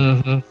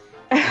imagine.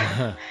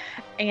 Mm-hmm.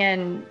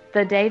 And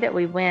the day that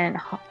we went,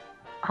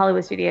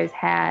 Hollywood Studios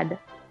had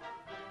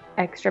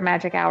extra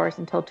magic hours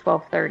until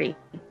 12:30.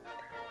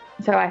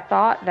 So I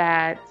thought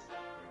that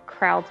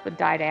crowds would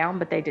die down,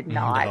 but they did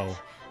not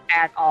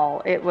at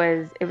all. It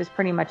was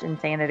pretty much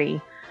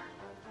insanity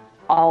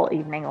all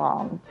evening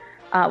long.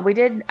 I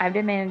did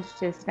manage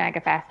to snag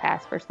a fast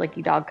pass for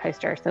Slinky Dog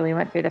Coaster, so we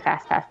went through the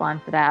fast pass line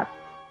for that.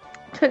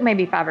 Took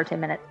maybe 5 or 10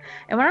 minutes.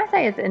 And when I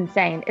say it's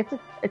insane,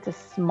 it's a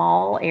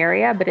small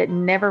area, but it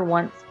never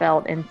once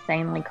felt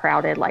insanely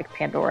crowded like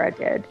Pandora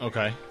did.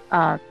 Okay.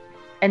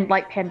 And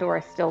like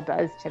Pandora still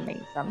does to me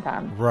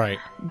sometimes. Right.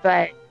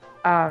 But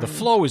the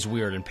flow is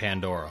weird in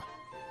Pandora.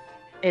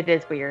 It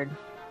is weird.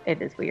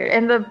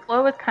 And the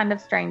flow is kind of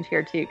strange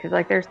here too, because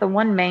like there's the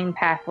one main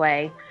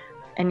pathway,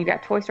 and you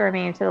got Toy Story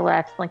Mania to the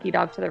left, Slinky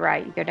Dog to the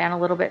right. You go down a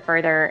little bit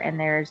further, and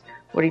there's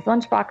Woody's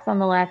Lunchbox on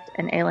the left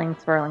and Alien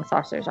Swirling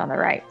Saucers on the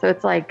right. So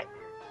it's like,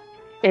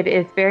 it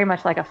is very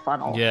much like a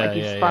funnel.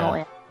 Funnel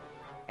in,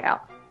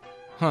 out.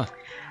 Huh.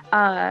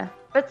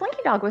 But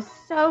Slinky Dog was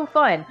so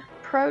fun.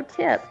 Pro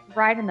tip,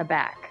 right in the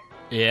back.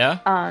 Yeah?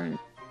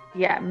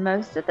 Yeah,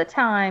 most of the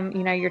time,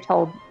 you're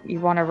told you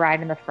want to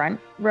ride in the front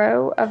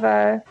row of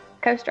a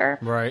coaster.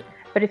 Right.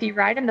 But if you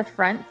ride in the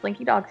front,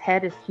 Slinky Dog's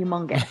head is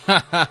humongous.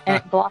 And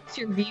it blocks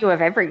your view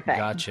of everything.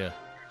 Gotcha.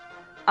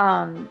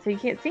 So you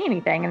can't see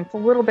anything. And it's a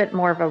little bit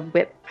more of a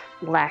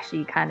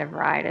whip-lashy kind of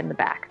ride in the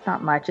back. It's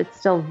not much. It's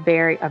still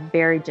a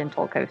very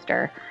gentle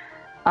coaster.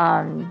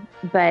 And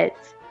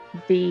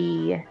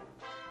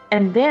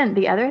then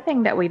the other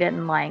thing that we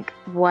didn't like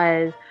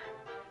was,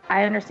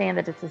 I understand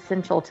that it's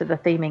essential to the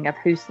theming of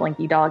who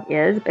Slinky Dog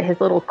is, but his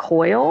little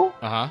coil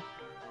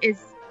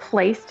is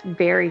placed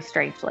very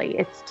strangely.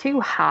 It's too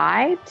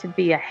high to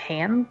be a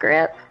hand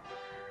grip.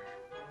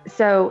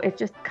 So it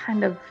just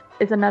kind of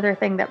is another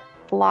thing that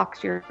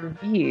blocks your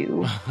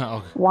view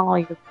while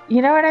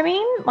you know what I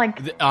mean? Like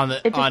on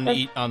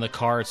the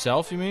car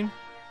itself, you mean?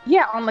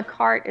 Yeah, on the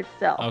cart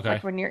itself. Okay.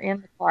 Like when you're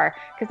in the car,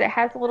 because it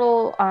has a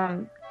little.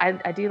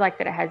 I do like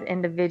that it has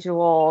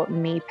individual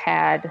knee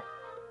pad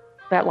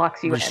that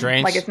locks you Restraints?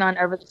 in. Like it's not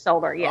over the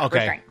shoulder. Yeah, okay.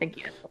 Restraint. Thank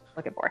you. That's what I'm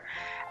looking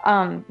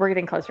for. We're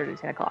getting closer to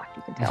 10 o'clock.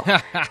 You can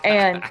tell.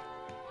 And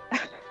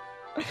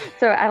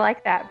So I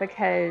like that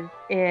because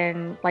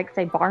in, like,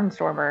 say,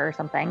 Barnstormer or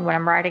something, when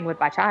I'm riding with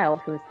my child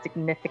who is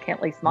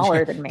significantly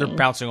smaller than me, They're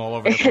bouncing all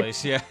over the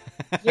place. Yeah.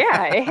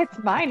 yeah, it hits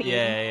my knee.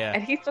 Yeah.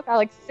 And he's still got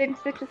like 6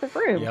 inches of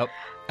room. Yep.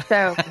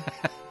 So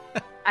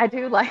I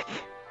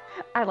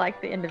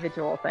like the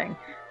individual thing.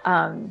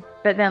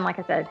 But then, like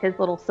I said, his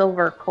little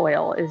silver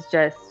coil is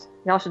just,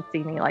 y'all should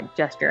see me like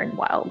gesturing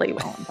wildly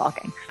while I'm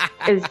talking,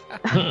 is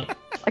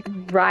like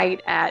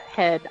right at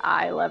head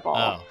eye level.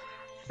 Oh.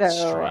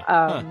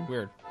 So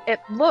Weird. it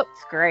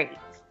looks great.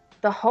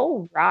 The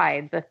whole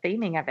ride, the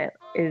theming of it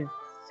is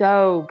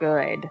so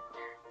good.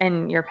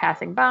 And you're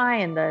passing by,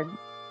 and the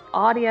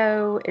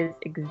audio is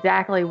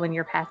exactly when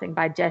you're passing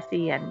by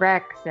Jesse and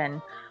Rex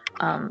and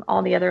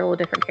all the other little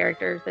different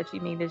characters that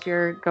you meet as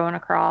you're going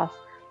across.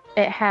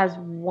 It has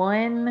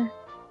one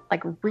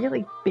like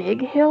really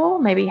big hill,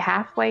 maybe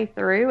halfway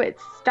through. It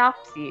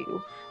stops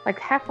you like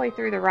halfway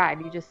through the ride.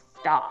 You just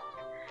stop,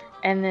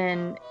 and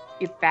then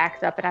it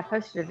backs up. And I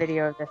posted a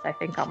video of this, I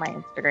think, on my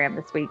Instagram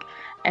this week.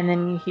 And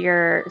then you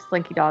hear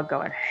Slinky Dog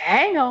going,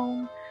 "Hang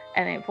on,"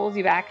 and it pulls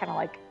you back, kind of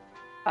like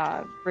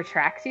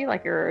retracts you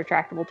like you're a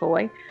retractable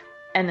toy,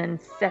 and then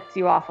sets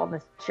you off on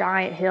this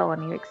giant hill.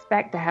 And you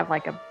expect to have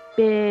like a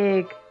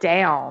big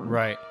down,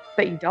 Right.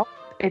 but you don't.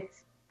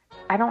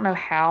 I don't know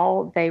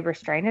how they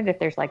restrain it, if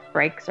there's like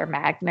brakes or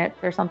magnets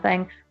or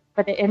something,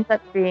 but it ends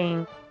up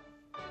being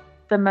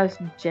the most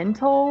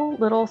gentle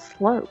little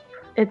slope.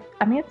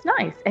 It's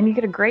nice, and you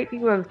get a great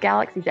view of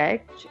Galaxy's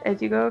Edge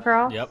as you go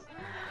across. Yep.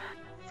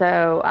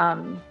 So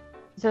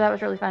that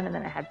was really fun, and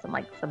then it had some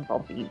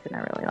bumpies, and I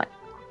really liked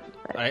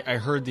it. I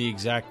heard the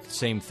exact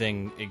same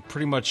thing,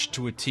 pretty much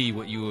to a T,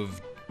 what you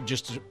have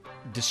just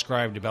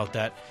described about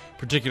that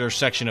particular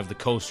section of the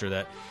coaster.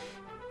 That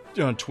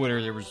on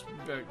Twitter, there was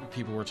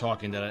people were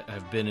talking that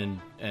have been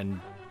in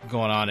and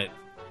gone on it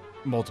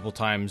multiple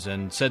times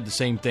and said the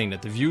same thing,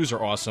 that the views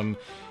are awesome,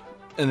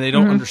 and they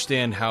don't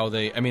understand how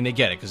they. I mean, they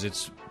get it because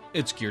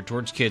it's geared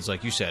towards kids,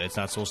 like you said. It's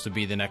not supposed to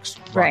be the next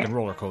rock and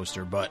roller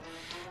coaster, but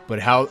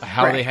how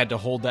they had to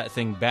hold that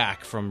thing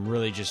back from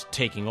really just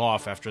taking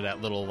off after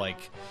that little,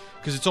 like,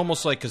 because it's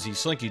almost like, because he's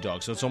Slinky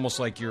Dog, so it's almost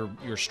like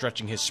you're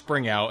stretching his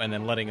spring out and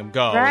then letting him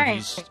go, and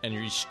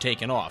he's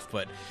taking off.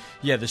 But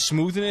yeah, the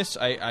smoothness,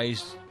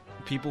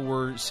 people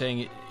were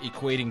saying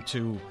equating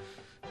to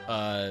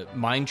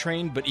Mine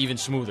Train, but even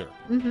smoother.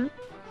 Mm-hmm.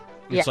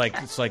 It's like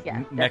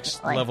next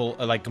definitely. level.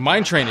 Like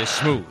Mine Train is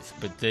smooth,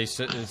 but it's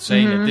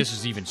saying that this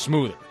is even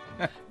smoother.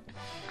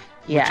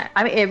 Yeah,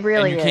 I mean, it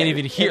really. And you can't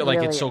even hear,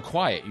 really it's so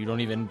quiet. You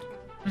don't even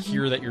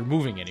hear that you're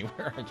moving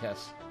anywhere, I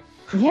guess.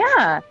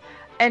 Yeah,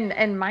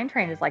 and Mine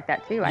Train is like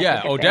that too. I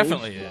think it's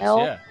definitely is.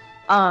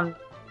 Yeah.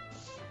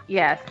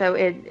 Yeah, so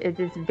it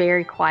is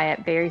very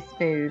quiet, very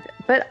smooth,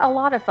 but a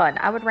lot of fun.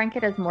 I would rank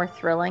it as more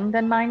thrilling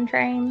than Mine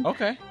Train.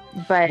 Okay.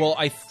 But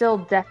I still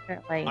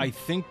definitely I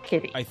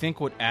think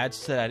what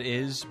adds to that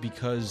is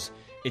because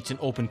it's an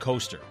open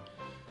coaster.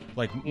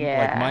 Like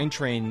Mine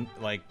Train,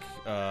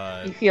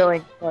 you feel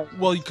enclosed.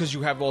 Well, because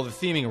you have all the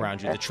theming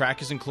around you. The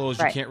track is enclosed.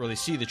 You can't really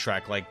see the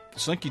track. Like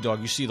Slinky Dog,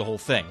 you see the whole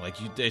thing.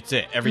 It's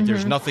it.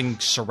 There's nothing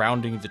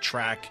surrounding the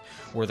track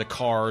or the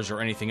cars or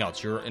anything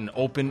else. You're in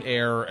open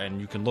air, and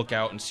you can look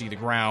out and see the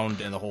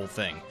ground and the whole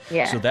thing.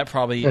 Yeah. So that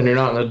probably... And you're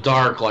not in the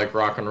dark like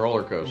Rock and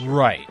Roller Coaster.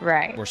 Right.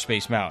 Or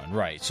Space Mountain.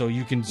 Right. So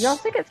you can... You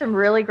also get some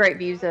really great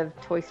views of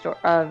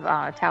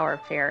Tower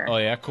of Terror. Oh,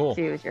 yeah. Cool.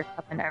 Too, as you're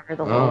coming over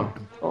the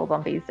little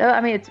bumpies. So, I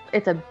mean,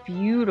 it's a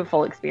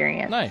beautiful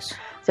experience. Nice.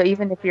 So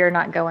even if you're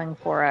not going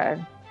for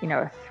a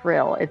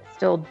thrill, it's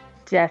still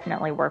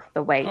definitely worth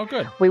the wait. Oh,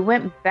 good. We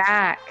went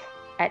back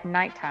at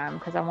nighttime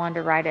because I wanted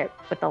to ride it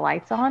with the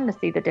lights on to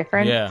see the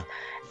difference. Yeah.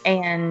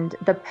 And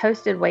the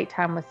posted wait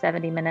time was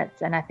 70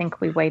 minutes, and I think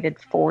we waited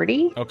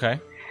 40. Okay.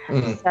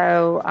 Mm-hmm.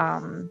 So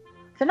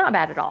not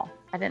bad at all.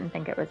 I didn't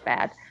think it was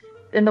bad.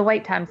 And the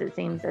wait times, it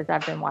seems, as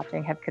I've been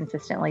watching, have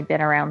consistently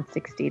been around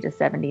 60 to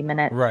 70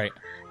 minutes. Right.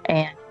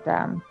 And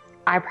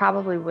I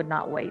probably would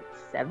not wait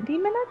 70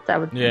 minutes. I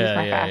would use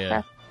my fast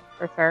pass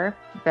for sure.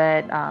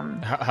 But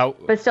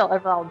but still,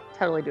 overall,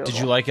 totally doable. Did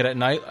you like it at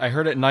night? I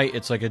heard at night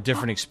it's like a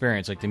different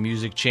experience. Like the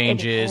music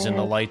changes and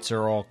the lights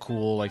are all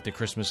cool, like the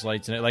Christmas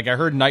lights in it. Like I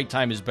heard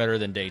nighttime is better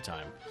than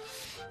daytime.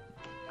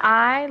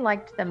 I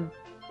liked them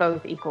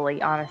both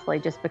equally, honestly,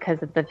 just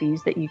because of the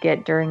views that you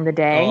get during the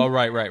day. Oh,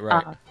 right.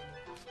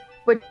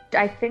 Which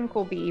I think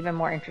will be even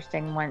more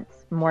interesting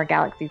once more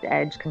Galaxy's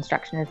Edge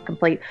construction is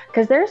complete,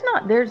 because there's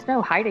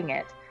no hiding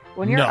it.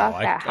 When you're up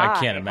that high, I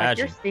can't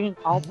imagine. You're seeing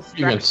all the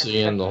structure. You can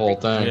see in the whole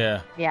thing.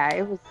 Yeah,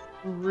 it was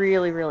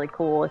really, really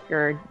cool if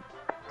you're a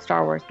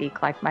Star Wars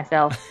geek like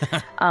myself.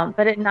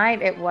 But at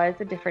night, it was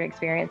a different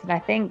experience, and I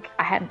think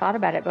I hadn't thought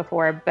about it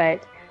before,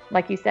 but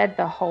like you said,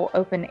 the whole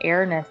open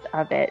airness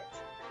of it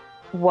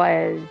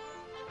was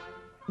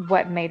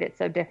what made it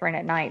so different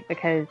at night,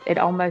 because it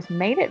almost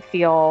made it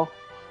feel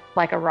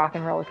like a rock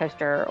and roller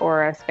coaster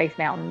or a Space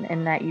Mountain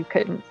in that you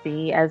couldn't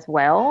see as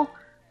well.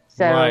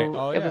 So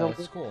it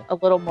was a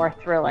little more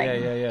thrilling.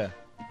 Yeah.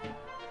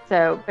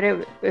 So, but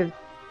it was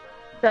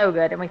so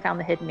good, and we found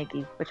the hidden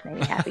Mickey, which made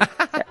me happy.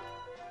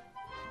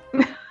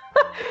 So.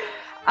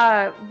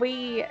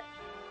 We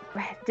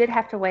did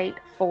have to wait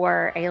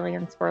for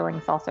alien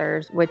swirling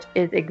saucers, which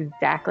is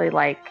exactly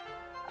like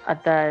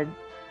the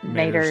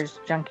Mater's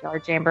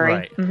Junkyard Jamboree.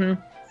 Right.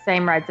 Mm-hmm.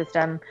 Same ride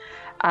system.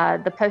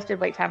 The posted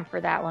wait time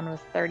for that one was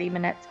 30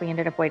 minutes. We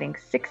ended up waiting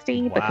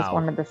 60 because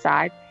one of the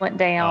sides went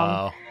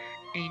down.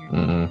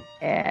 And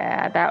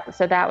yeah, that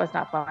was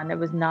not fun. It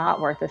was not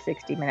worth a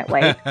 60-minute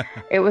wait.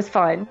 It was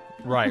fun.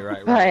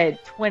 Right.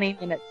 But 20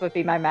 minutes would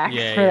be my max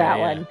for that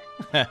one.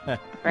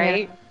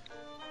 Right?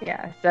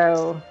 Yeah.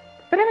 So,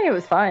 but I mean, it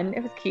was fun.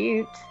 It was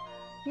cute.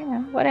 You know,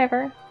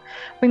 whatever.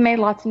 We made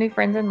lots of new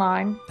friends in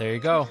line. There you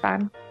go.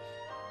 Fun.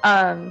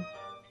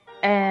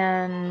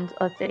 And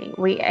let's see,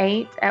 we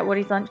ate at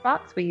Woody's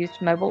Lunchbox. We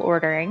used mobile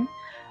ordering.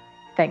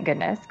 Thank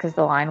goodness, because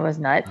the line was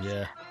nuts.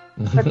 Yeah.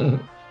 But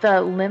the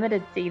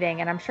limited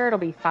seating, and I'm sure it'll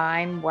be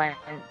fine when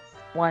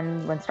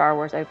Star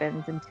Wars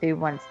opens, and two,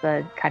 once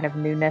the kind of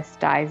newness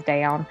dies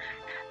down.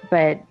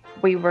 But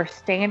we were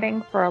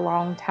standing for a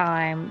long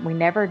time. We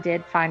never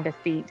did find a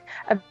seat.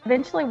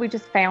 Eventually, we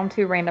just found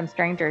two random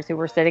strangers who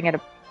were sitting at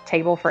a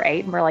table for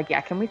 8, and we're like,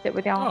 yeah, can we sit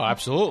with y'all? Oh,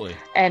 absolutely.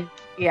 And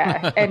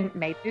yeah, and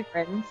made new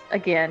friends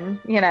again,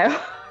 you know.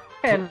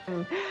 And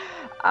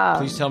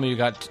please tell me you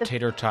got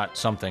tater tot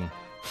something.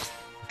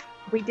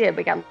 We did.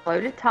 We got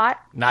loaded tot.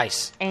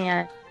 Nice.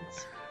 And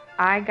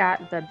I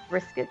got the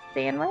brisket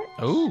sandwich.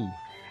 Ooh.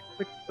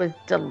 Which was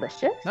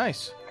delicious.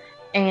 Nice.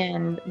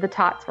 And the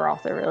tots were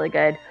also really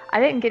good. I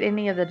didn't get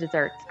any of the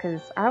desserts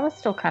because I was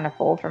still kind of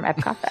full from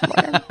Epcot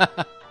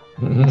that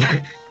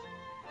morning.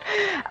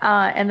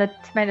 And the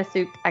tomato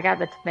soup, I got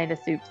the tomato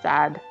soup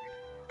side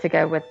to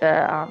go with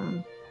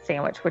the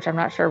sandwich, which I'm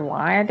not sure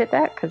why I did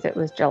that because it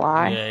was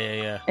July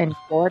in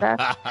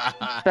Florida.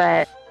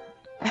 But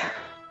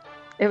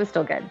it was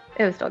still good.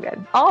 It was still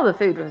good. All the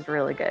food was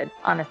really good,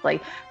 honestly.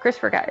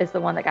 Christopher is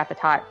the one that got the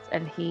tots,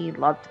 and he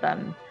loved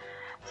them.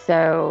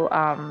 So,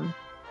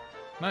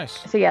 nice.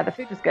 So yeah, the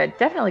food was good.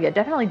 Definitely good.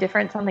 Definitely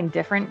different. Something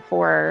different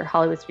for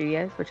Hollywood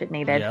Studios, which it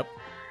needed. Yep.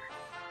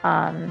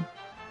 And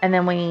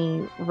then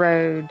we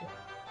rode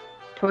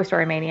Toy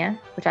Story Mania,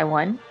 which I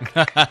won.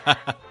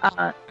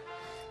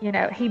 You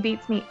know, he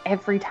beats me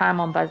every time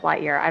on Buzz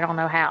Lightyear. I don't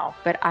know how,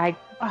 but I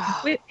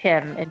whip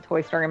him in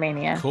Toy Story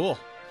Mania. Cool.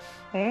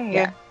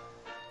 Yeah.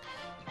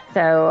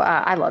 So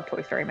I love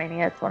Toy Story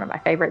Mania. It's one of my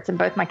favorites, and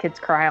both my kids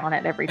cry on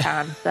it every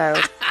time.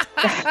 So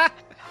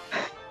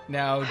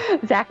now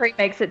Zachary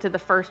makes it to the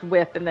first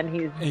whip, and then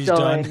he's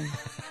done.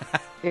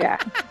 Yeah,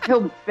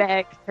 he'll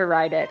beg to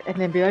ride it, and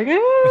then be like,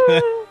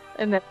 ah!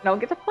 And then I don't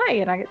get to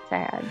play, and I get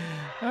sad.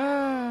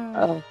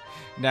 Oh,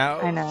 now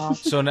I know.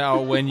 So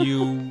now when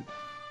you,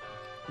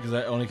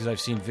 because I've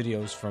seen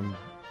videos from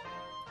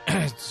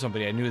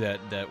somebody I knew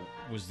that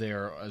was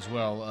there as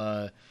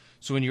well.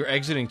 So when you're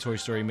exiting Toy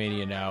Story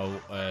Mania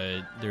now,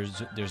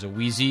 there's a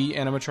Wheezy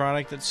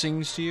animatronic that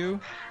sings to you.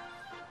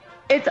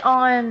 It's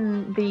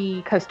on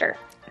the coaster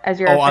as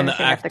you're on the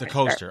finishing up the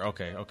coaster.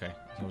 Okay.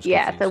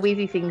 Yeah, confused. so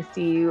Wheezy sings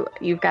to you.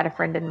 You've got a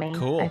friend in me.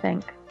 Cool. I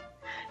think.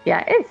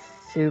 Yeah, it's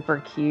super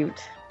cute.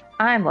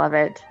 I love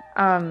it.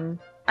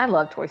 I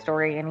love Toy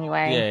Story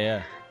anyway.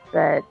 Yeah.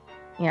 But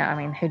I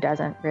mean, who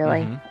doesn't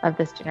really of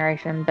this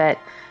generation? But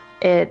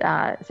it.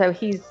 So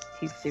he's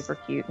super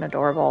cute and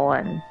adorable,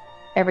 and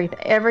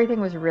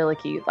everything was really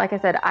cute. Like I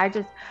said, I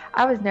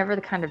was never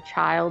the kind of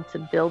child to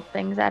build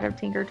things out of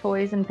Tinker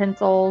toys and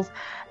pencils,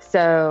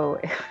 so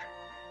it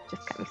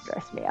just kind of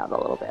stressed me out a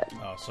little bit.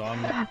 Oh, so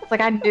it's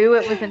like I knew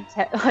it wasn't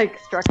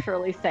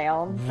structurally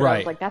sound, but I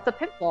was like, that's a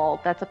pencil.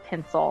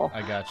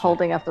 I got you.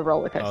 Holding up the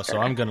roller coaster. Oh,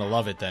 so I'm gonna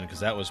love it then, because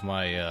that was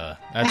my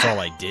that's all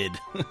I did.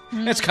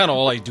 That's kind of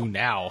all I do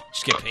now.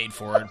 Just get paid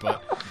for it,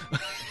 but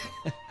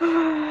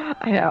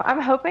I know.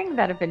 I'm hoping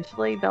that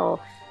eventually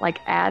they'll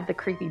add the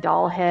creepy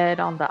doll head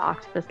on the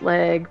octopus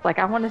legs.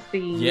 I want to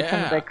see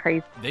some of the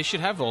crazy. They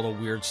should have all the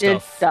weird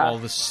stuff.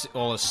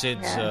 All of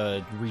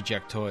Sid's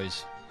reject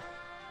toys.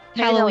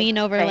 Halloween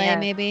overlay,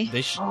 maybe.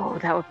 They should, oh,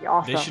 that would be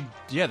awesome.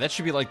 That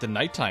should be like the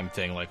nighttime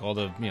thing. Like all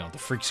the the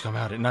freaks come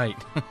out at night.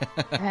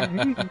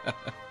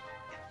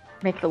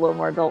 Make it a little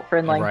more adult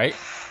friendly, right?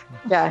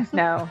 Yeah,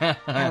 no,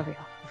 that would be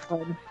awesome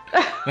fun.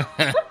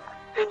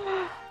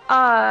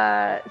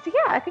 So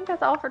yeah, I think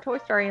that's all for Toy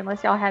Story,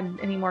 unless y'all had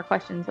any more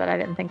questions that I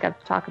didn't think of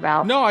to talk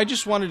about. No, I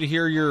just wanted to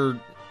hear your,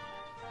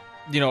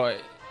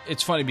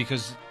 it's funny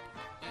because,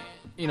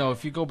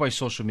 if you go by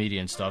social media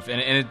and stuff,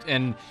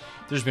 and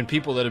there's been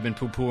people that have been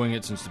poo-pooing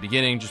it since the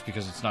beginning just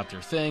because it's not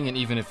their thing, and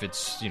even if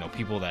it's,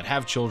 people that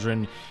have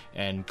children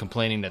and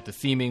complaining that the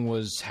theming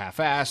was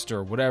half-assed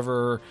or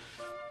whatever,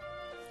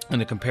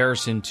 and the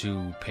comparison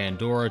to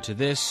Pandora to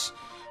this,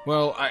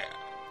 well,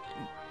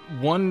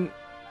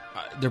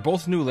 they're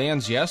both new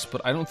lands, yes,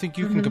 but I don't think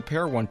you can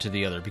compare one to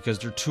the other because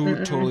they're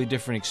two totally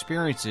different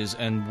experiences,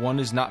 and one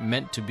is not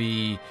meant to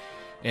be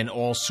an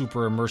all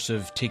super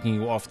immersive, taking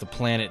you off the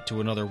planet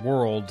to another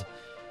world,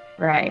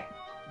 right?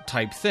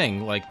 Type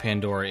thing like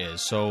Pandora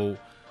is. So,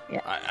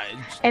 yeah,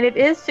 and it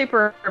is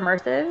super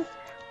immersive,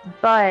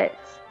 but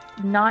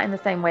not in the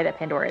same way that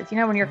Pandora is. You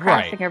know, when you're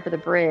Right. crossing over the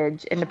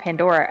bridge into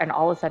Pandora and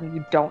all of a sudden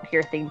you don't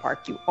hear theme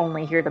park, you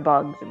only hear the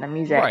bugs and the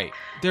music. Right.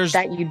 There's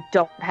That you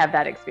don't have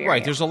that experience.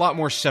 Right, there's a lot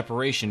more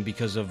separation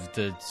because of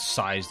the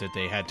size that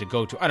they had to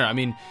go to. I don't know, I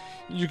mean,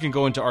 you can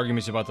go into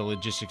arguments about the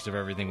logistics of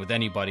everything with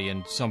anybody,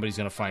 and somebody's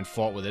going to find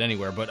fault with it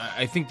anywhere, but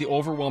I think the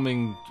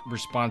overwhelming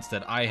response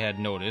that I had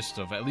noticed,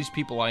 of at least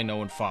people I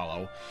know and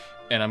follow,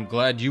 and I'm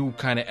glad you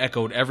kind of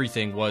echoed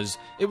everything, was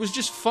it was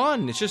just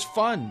fun. It's just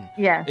fun.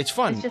 Yeah. It's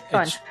fun. It's just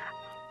fun.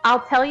 I'll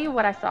tell you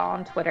what I saw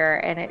on Twitter,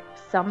 and it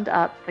summed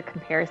up the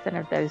comparison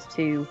of those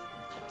two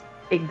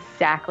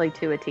exactly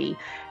to a T. It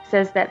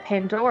says that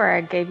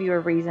Pandora gave you a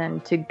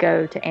reason to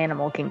go to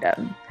Animal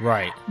Kingdom.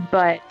 Right.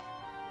 But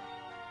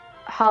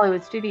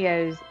Hollywood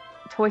Studios,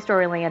 Toy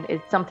Story Land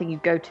is something you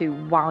go to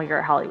while you're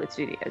at Hollywood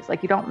Studios.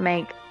 Like, you don't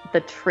make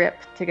the trip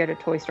to go to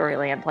Toy Story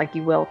Land like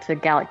you will to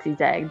Galaxy's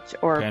Edge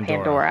or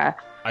Pandora.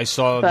 I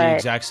saw the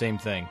exact same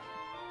thing.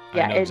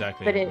 Yeah, I know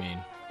exactly what you mean.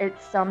 It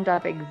summed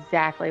up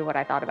exactly what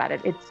I thought about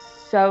it. It's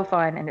so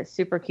fun and it's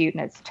super cute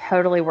and it's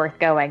totally worth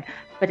going,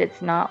 but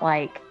it's not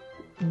like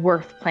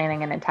worth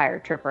planning an entire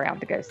trip around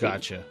to go see.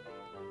 Gotcha.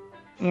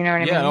 You know what I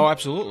mean? Yeah, no,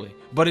 absolutely.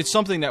 But it's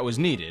something that was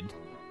needed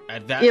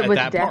at that It was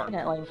park.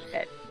 definitely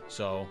needed.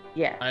 So,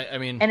 yeah. I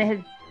mean... And it has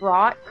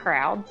brought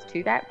crowds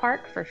to that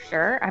park for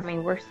sure. I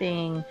mean, we're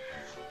seeing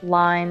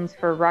lines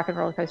for Rock and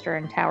Roller Coaster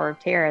and Tower of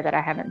Terror that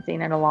I haven't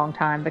seen in a long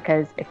time,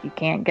 because if you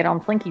can't get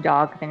on Slinky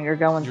Dog, then you're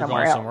going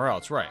somewhere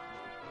else. Right.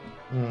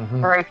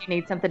 Mm-hmm. Or if you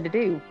need something to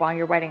do while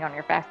you're waiting on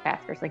your Fast Pass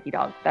for Slinky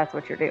Dog, that's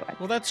what you're doing.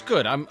 Well, that's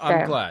good. I'm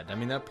glad. I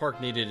mean, that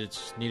park needed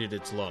its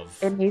love.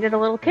 It needed a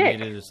little kick. It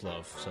needed its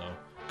love. So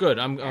good.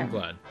 I'm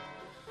glad.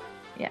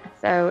 Yeah.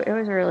 So it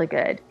was really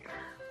good.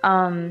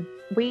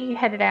 We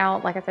headed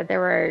out. Like I said, there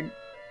were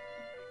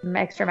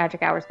extra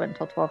magic hours went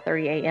until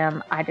 12:30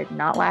 a.m. I did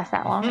not last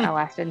that long. I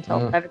lasted until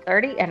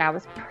 11:30, and I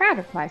was proud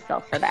of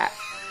myself for that.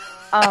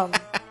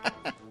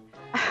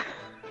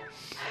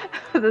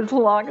 As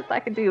long as I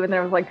could do. And then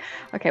I was like,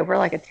 okay, we're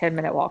like a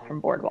 10-minute walk from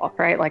Boardwalk,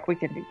 right? Like, we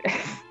can do this.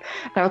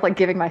 And I was like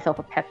giving myself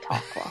a pep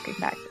talk walking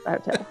back to the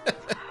hotel.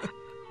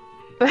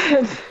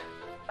 But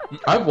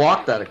I've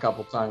walked that a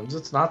couple times.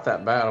 It's not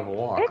that bad of a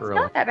walk, it's really.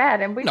 not that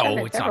bad. And we've done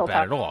it it's not several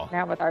bad at times all.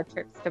 now with our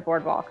trips to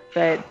Boardwalk.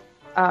 But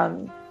I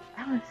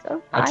was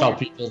so I tell tired.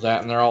 people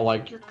that, and they're all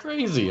like, "You're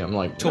crazy." I'm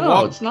like, To "No,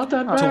 walk- it's not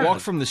that bad." To walk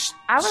from the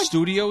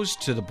studios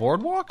to the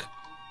boardwalk?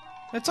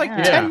 That's like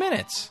Yeah. 10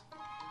 minutes.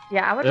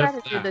 Yeah, I would If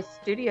rather do that. the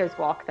Studios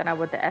walk than I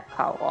would the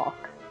Epcot walk.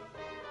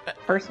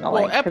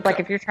 Personally, Well, because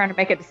like if you're trying to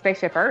make it to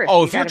Spaceship Earth,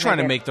 Oh, if you're gotta trying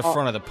to it make the all-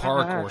 front of the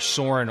park Uh-huh. or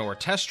Soarin' or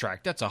Test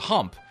Track, that's a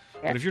hump.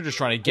 Yeah. But if you're just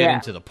trying to get Yeah.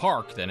 into the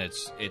park, then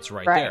it's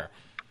right Right. there.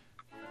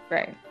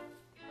 Right.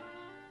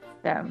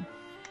 So,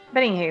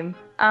 but anywho,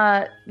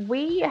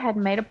 we had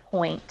made a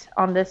point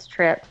on this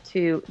trip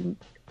to,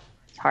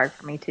 it's hard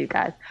for me too,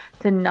 guys,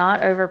 to not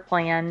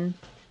overplan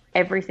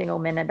every single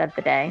minute of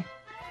the day.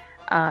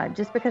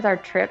 Just because our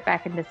trip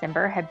back in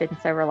December had been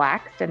so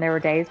relaxed, and there were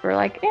days where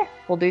like, yeah,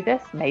 we'll do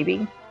this,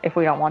 maybe. If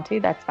we don't want to,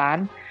 that's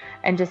fine.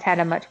 And just had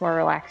a much more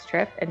relaxed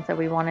trip. And so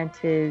we wanted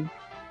to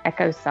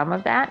echo some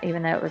of that,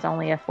 even though it was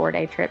only a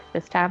 4-day trip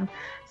this time.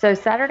 So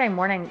Saturday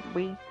morning,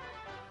 we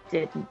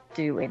didn't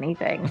do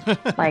anything.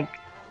 Like,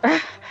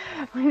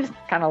 we just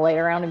kind of laid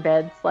around in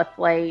bed, slept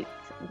late,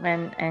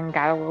 went and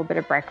got a little bit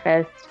of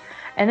breakfast.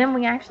 And then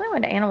we actually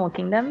went to Animal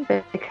Kingdom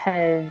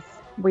because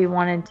we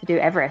wanted to do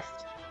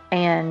Everest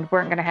and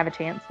weren't going to have a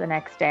chance the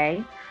next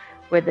day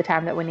with the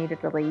time that we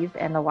needed to leave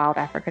and the Wild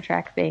Africa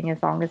track being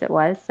as long as it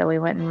was. So we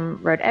went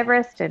and rode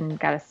Everest and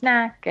got a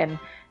snack, and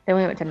then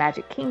we went to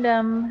Magic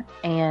Kingdom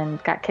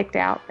and got kicked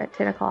out at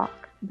 10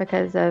 o'clock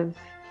because of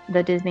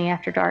the Disney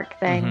After Dark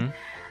thing.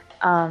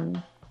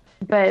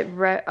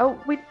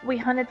 We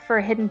hunted for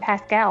hidden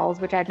Pascals,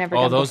 which I'd never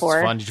done those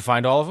before. fun. Did you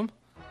find all of them?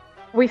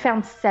 We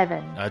found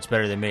 7. That's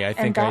better than me. I And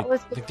think that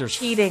was I think there's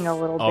cheating a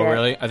little bit. Oh,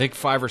 really? I think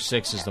 5 or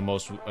 6 is the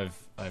most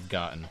I've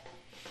gotten.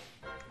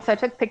 So I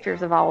took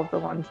pictures of all of the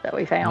ones that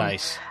we found.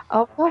 Nice.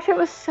 Oh gosh, it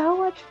was so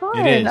much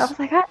fun. It is. I was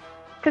like,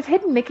 because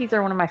hidden Mickeys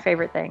are one of my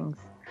favorite things.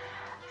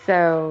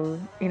 So,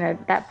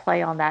 that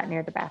play on that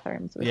near the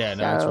bathrooms was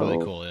It's really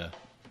cool. Yeah,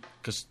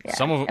 because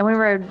some of them, and we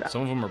rode.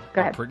 some of them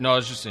Go are ahead. no, I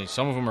was just saying,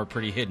 some of them are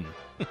pretty hidden.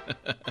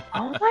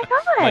 Oh my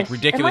gosh! Like,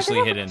 ridiculously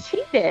and my dad hidden.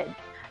 Cheated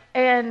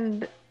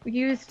and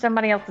used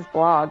somebody else's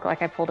blog.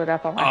 Like I pulled it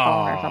up on my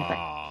phone or something.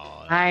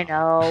 I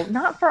know,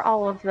 not for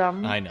all of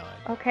them. I know.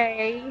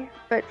 Okay,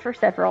 but for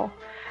several.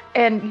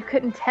 And you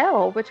couldn't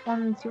tell which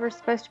ones you were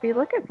supposed to be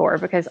looking for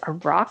because a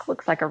rock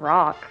looks like a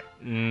rock.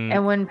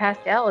 And when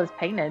Pascal is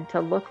painted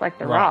to look like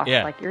the rock,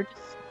 yeah. like you're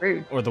just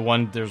screwed. Or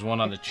there's one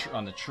on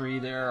the tree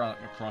there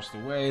across the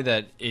way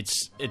that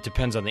it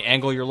depends on the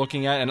angle you're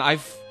looking at. And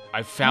I've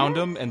found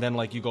them, and then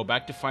like you go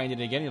back to find it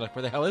again, you're like,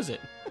 where the hell is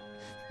it?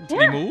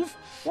 Did he move?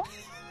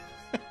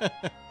 Yeah.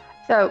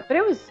 So, but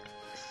it was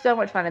so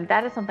much fun, and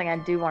that is something I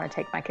do want to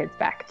take my kids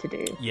back to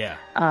do. Yeah.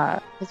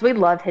 Because we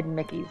love hidden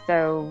Mickeys.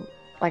 So,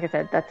 like I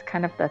said, that's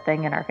kind of the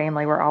thing in our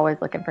family. We're always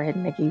looking for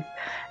hidden Mickeys.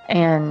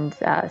 And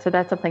so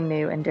that's something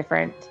new and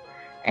different.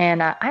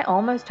 And I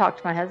almost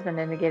talked my husband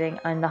into getting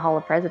in the Hall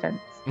of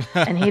Presidents,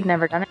 and he'd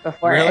never done it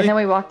before. Really? And then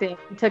we walked in,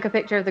 we took a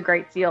picture of the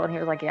Great Seal, and he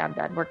was like, "Yeah, I'm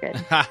done. We're good."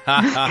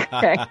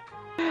 Okay.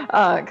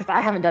 Because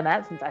I haven't done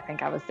that since I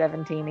think I was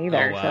 17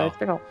 either. Oh, wow. So it's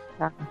been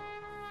a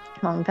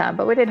long time.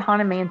 But we did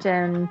Haunted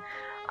Mansion,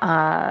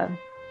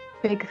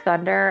 Big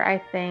Thunder, I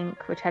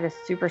think, which had a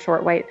super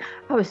short wait.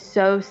 I was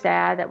so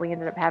sad that we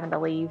ended up having to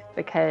leave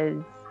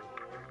because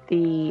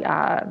the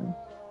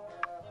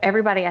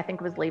everybody, I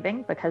think, was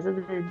leaving because of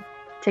the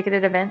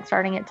ticketed event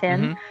starting at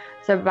 10. Mm-hmm.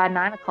 So by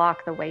 9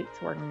 o'clock, the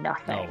waits were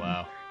nothing. Oh,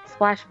 wow.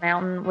 Splash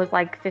Mountain was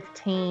like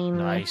 15.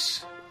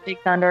 Nice. Big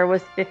Thunder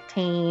was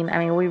 15. I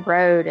mean, we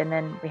rode and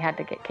then we had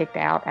to get kicked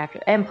out after.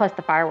 And plus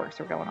the fireworks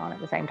were going on at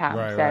the same time.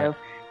 Right.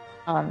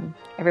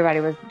 Everybody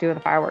was doing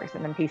the fireworks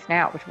and then peacing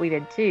out, which we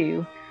did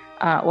too.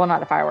 Well, not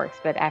the fireworks,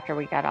 but after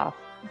we got off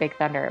Big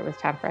Thunder, it was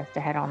time for us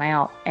to head on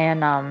out.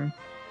 And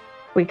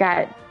we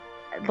got,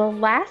 the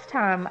last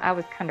time I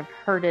was kind of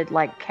herded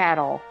like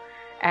cattle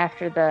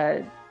after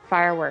the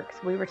fireworks,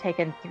 we were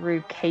taken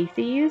through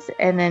Casey's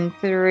and then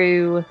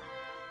through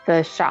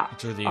the shop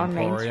Through the on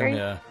Main Emporium, Street.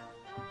 yeah.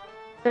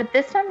 But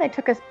this time they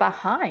took us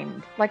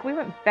behind. Like we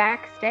went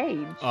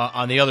backstage.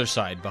 On the other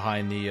side,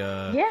 behind the...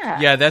 Yeah.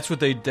 Yeah,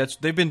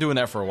 they've been doing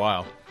that for a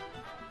while.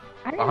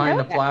 I didn't Behind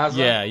know the that. plaza.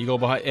 Yeah, you go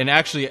behind... And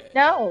actually...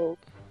 No,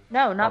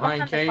 not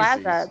Behind behind the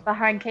plaza. Casey's.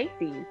 Behind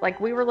Casey's. Like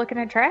we were looking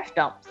at trash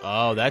dumps.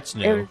 Oh, that's It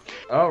new. was,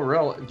 Oh,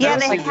 really? Yeah,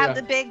 That's they the, have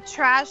the big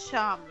trash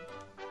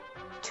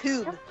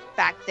tube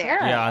back there.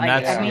 Yeah. Yeah, on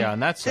like, that I mean, on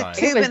that the side.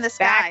 two- it Tube was in the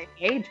sky.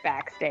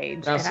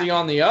 backstage. Now, And see,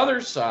 on the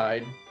other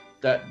side,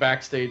 that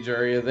backstage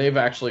area, they've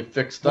actually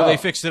fixed Well, up. they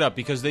fixed it up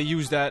because they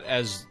use that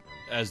as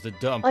the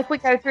dump. like we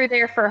go through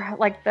there for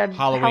like the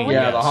Halloween,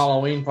 Yeah, yes. the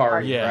Halloween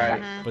party, Yeah,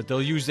 right? Mhm. but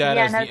they'll use that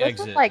yeah, as no, the this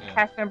exit. was like yeah.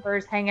 cast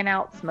members hanging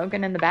out,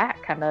 smoking in the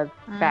back, kind of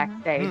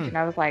backstage, Hmm. and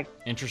I was like,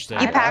 Interesting.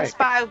 You I- passed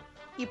by.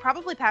 You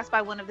probably passed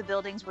by one of the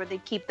buildings where they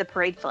keep the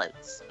parade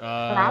floats.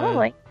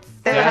 probably.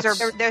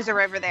 Those are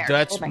over there.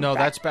 That's Holding no,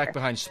 back that's back there.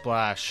 behind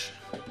Splash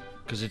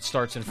because it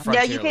starts in No,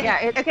 front. you can.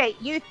 Yeah, Okay,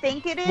 you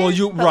think it is. Well,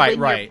 you- but right, when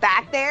right. You're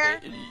back there,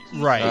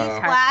 you Right. see Uh,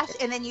 Splash,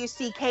 and then you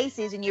see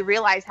Casey's, and you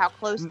realize how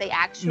close they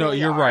actually. No,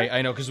 you're are. right.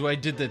 I know because I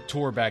did the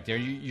tour back there.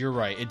 You're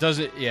right. It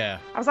doesn't. Yeah,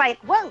 I was like,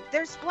 "Whoa,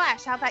 there's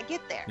Splash! How'd that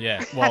get there?"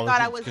 yeah. I Well,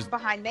 thought I was 'cause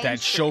behind Main that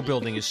Street. show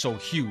building is so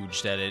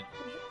huge that it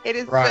It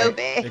is so Right.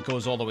 big.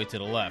 goes all the way to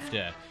the left.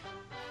 Yeah.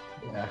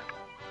 Yeah.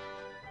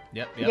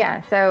 Yep.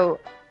 Yeah, so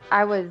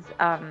I was,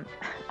 I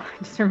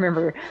just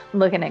remember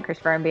looking at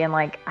Christopher and being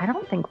like, I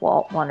don't think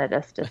Walt wanted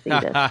us to see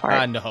this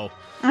part. No.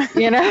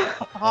 You know?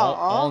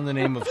 All in the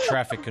name of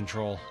traffic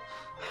control.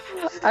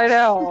 I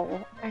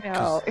know.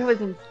 It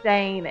was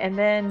insane. And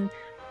then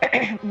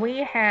we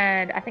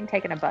had, I think,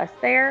 taken a bus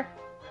there.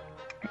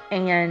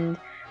 And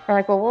we're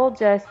like, well, we'll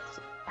just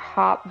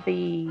hop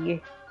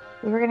we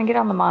were going to get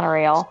on the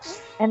monorail.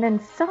 And then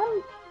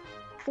some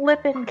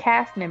flippin'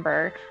 cast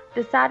member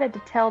decided to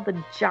tell the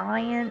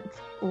giant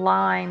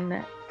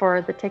line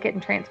for the Ticket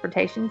and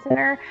Transportation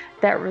Center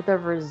that the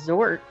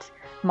resort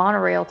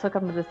monorail took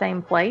them to the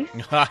same place.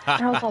 And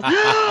I was like,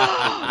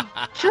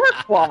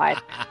 jerkwad.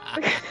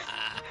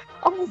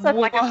 All of a sudden,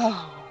 like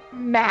a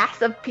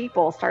mass of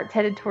people starts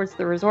headed towards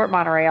the resort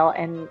monorail,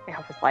 and I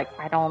was like,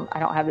 I don't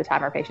have the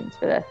time or patience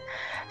for this.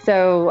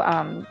 So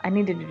I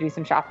needed to do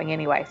some shopping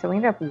anyway. So we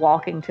ended up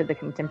walking to the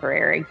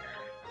Contemporary.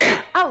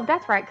 Oh,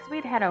 that's right, because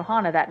we'd had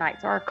Ohana that night,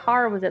 so our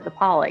car was at the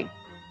Poly.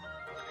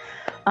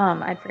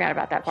 I'd forgot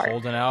about that part.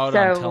 Holding out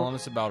on So- telling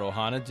us about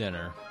Ohana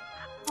dinner.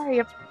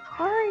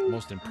 Sorry.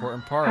 Most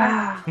important part.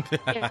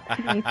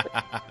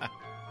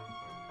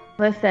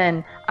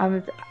 Listen, I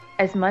was,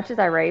 as much as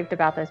I raved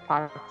about those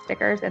pot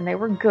stickers, and they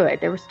were good,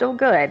 they were still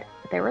good,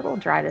 but they were a little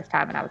dry this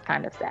time, and I was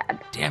kind of sad.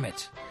 Damn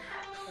it.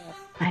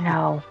 I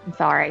know. I'm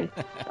sorry.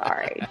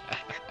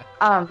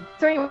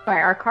 So anyway,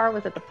 our car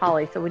was at the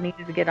Poly, so we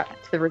needed to get up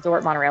to the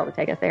resort monorail to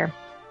take us there.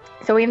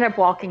 So we ended up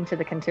walking to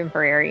the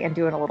Contemporary and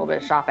doing a little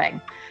bit of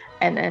shopping,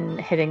 and then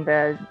hitting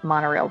the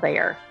monorail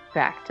there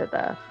back to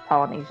the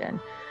Polynesian.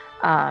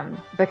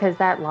 Because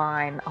that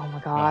line, oh my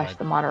gosh,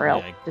 the monorail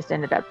yeah. just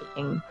ended up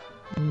being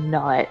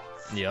nuts.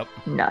 Yep.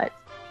 Nuts.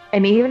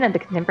 And even at the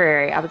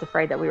Contemporary, I was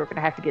afraid that we were going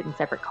to have to get in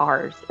separate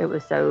cars. It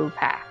was so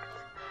packed.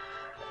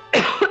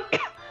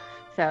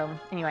 So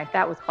anyway,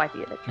 that was quite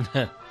the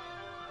adventure.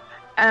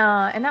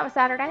 And that was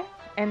Saturday.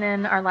 And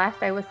then our last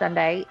day was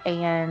Sunday,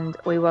 and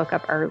we woke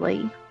up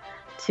early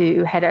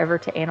to head over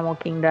to Animal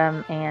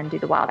Kingdom and do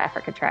the Wild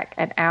Africa Trek.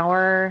 And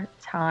our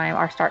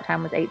start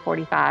time was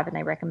 8:45, and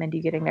they recommend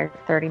you getting there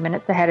 30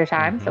 minutes ahead of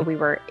time. Mhm. So we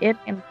were in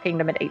Animal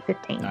Kingdom at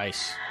 8:15.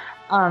 Nice.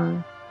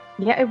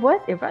 Yeah, it was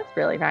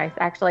really nice,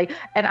 actually.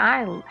 And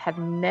I have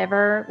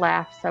never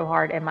laughed so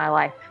hard in my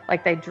life.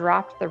 Like, they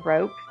dropped the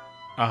rope,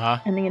 Uh-huh.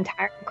 and the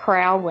entire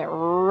crowd went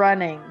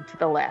running to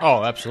the left.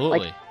 Oh, absolutely.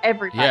 Like,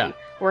 everybody Yeah.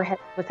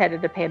 was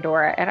headed to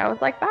Pandora. And I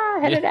was like, bye,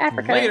 headed to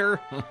Africa. Later.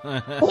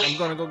 I'm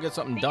going to go get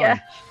something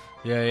done.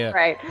 Yeah.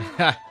 Right.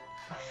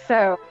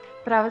 So,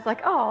 but I was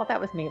like, oh,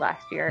 that was me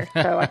last year.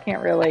 So I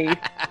can't really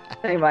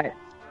say much.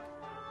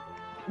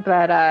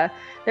 But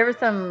there was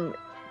some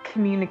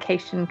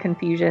communication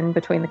confusion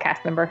between the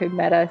cast member who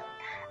met us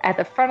at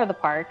the front of the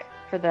park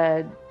for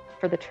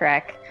the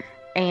trek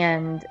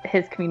and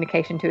his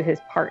communication to his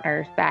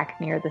partners back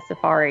near the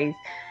safaris,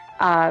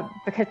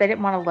 because they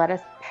didn't want to let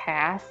us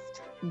past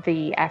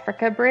the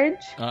Africa Bridge.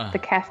 The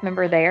cast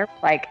member there,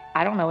 like,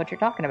 I don't know what you're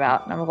talking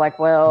about. And I was like,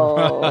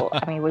 well,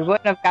 I mean, we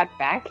wouldn't have got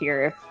back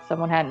here if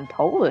someone hadn't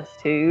told us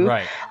to.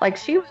 Right. Like,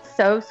 she was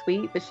so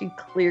sweet, but she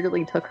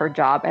clearly took her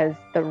job as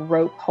the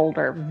rope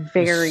holder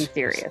very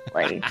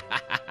seriously.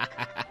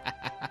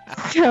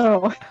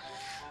 So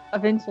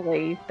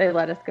eventually they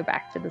let us go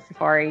back to the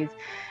safaris,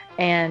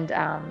 and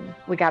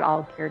we got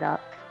all geared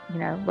up,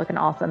 looking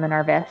awesome in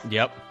our vests.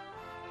 Yep.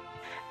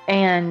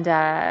 And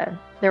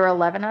there were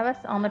 11 of us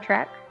on the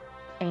trek,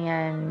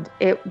 and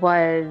it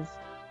was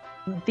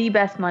the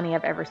best money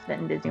I've ever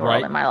spent in Disney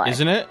World in my life.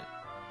 Isn't it?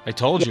 I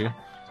told you.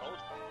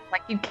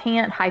 Like, you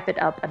can't hype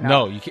it up enough.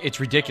 No, it's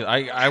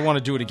ridiculous. I want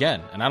to do it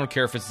again, and I don't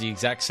care if it's the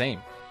exact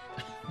same.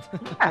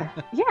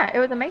 Yeah, it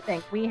was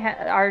amazing. We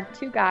had our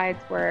 2 guides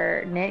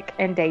were Nick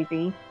and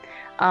Daisy.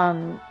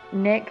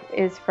 Nick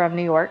is from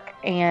New York,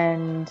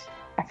 and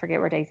I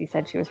forget where Daisy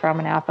said she was from,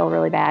 and now I feel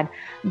really bad.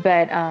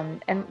 But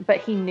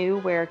he knew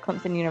where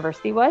Clemson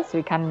University was, so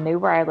he kind of knew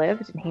where I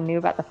lived, and he knew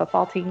about the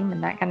football team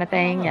and that kind of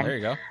thing. There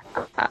you go.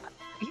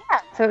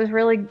 Yeah, so it was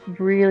really,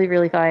 really,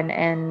 really fun.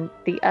 And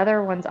the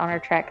other ones on our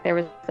trek, there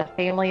was a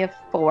family of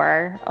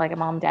 4, like a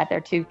mom, dad,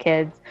 their 2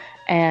 kids,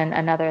 and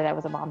another that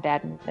was a mom,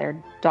 dad, and their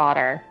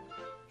daughter,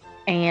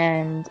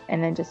 and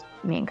then just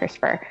me and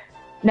Christopher.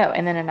 No,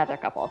 and then another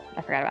couple.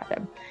 I forgot about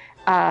them.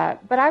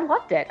 But I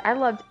loved it. I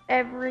loved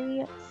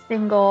every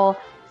single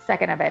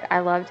second of it. I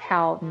loved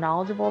how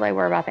knowledgeable they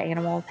were about the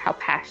animals, how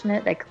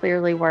passionate they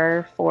clearly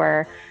were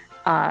for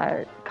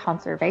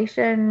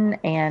conservation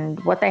and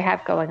what they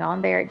have going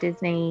on there at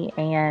Disney.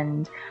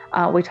 And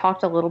we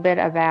talked a little bit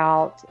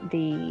about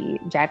the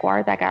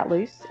jaguar that got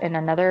loose in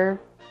another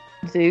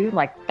zoo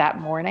like that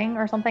morning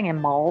or something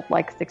and mauled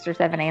like 6 or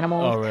 7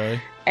 animals. Oh,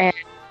 really? And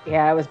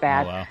yeah, it was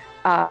bad.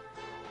 Oh, wow.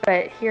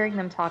 But hearing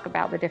them talk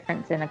about the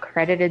difference in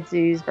accredited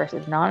zoos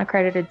versus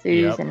non-accredited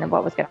zoos, and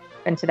what was going to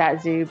happen to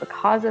that zoo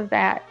because of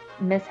that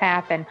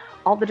mishap, and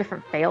all the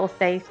different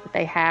fail-safes that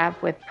they have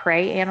with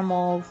prey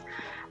animals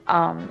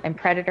and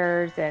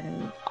predators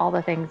and all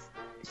the things.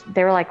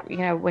 They were like,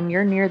 when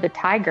you're near the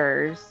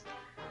tigers,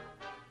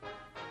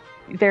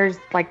 there's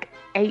like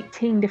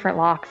 18 different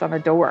locks on the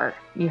door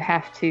you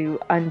have to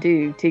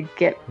undo to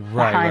get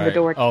behind the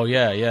door. Oh,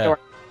 yeah.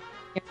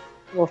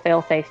 Little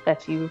fail-safes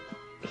that you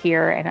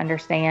hear and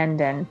understand,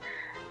 and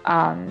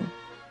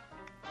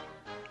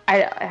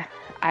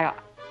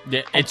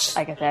it's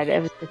like I said,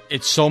 it was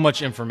it's so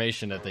much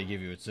information that they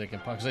give you. It's like,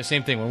 because the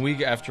same thing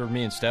when after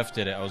me and Steph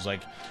did it, I was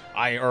like,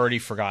 I already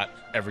forgot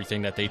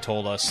everything that they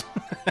told us.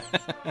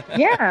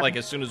 Yeah, like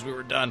as soon as we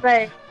were done.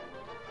 But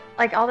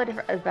like all the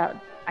different about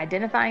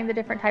identifying the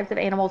different types of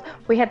animals.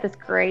 We had this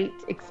great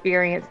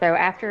experience though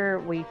after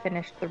we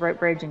finished the rope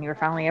bridge, and you were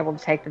finally able to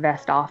take the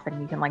vest off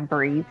and you can like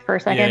breathe for a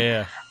second.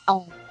 Yeah.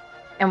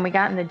 And we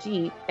got in the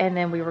Jeep, and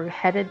then we were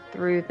headed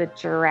through the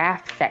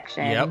giraffe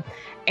section. Yep.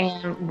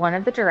 And one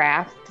of the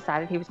giraffes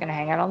decided he was going to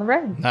hang out on the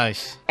road.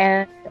 Nice.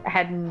 And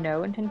had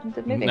no intentions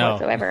of moving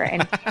whatsoever.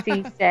 And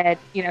he said,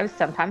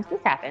 sometimes this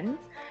happens,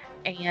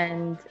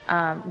 and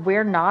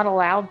we're not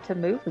allowed to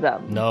move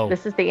them. No.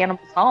 This is the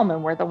animal's home,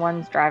 and we're the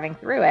ones driving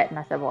through it. And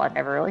I said, well, I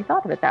never really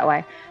thought of it that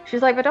way.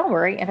 She's like, but don't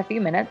worry. In a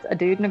few minutes, a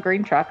dude in a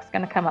green truck is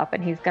going to come up,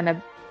 and he's going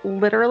to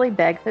literally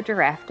beg the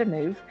giraffe to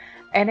move.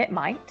 And it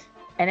might,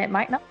 and it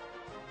might not.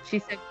 She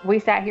said, we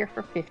sat here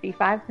for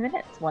 55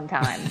 minutes one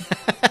time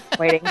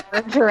waiting for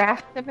a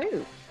giraffe to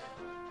move.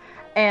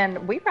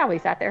 And we probably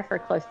sat there for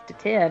close to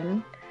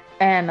 10.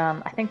 And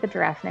I think the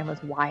giraffe's name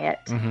was Wyatt.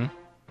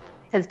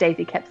 Because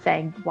Daisy kept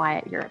saying,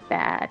 Wyatt, you're a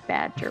bad,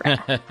 bad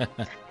giraffe.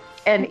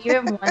 And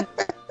even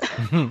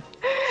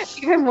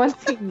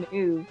once he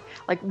moved,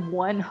 like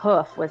one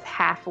hoof was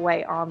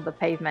halfway on the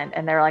pavement.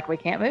 And they're like, we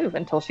can't move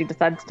until she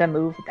decides to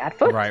move that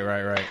foot.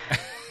 Right.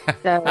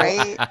 So,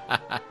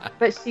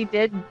 but she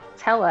did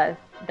tell us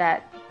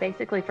that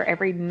basically for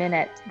every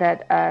minute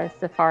that a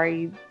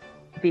safari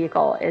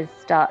vehicle is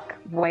stuck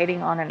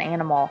waiting on an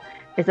animal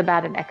is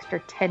about an extra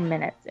 10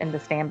 minutes in the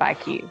standby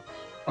queue.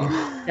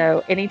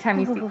 So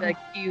anytime you see the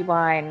queue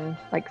line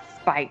like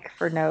spike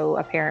for no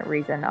apparent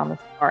reason on the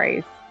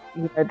safaris,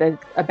 there's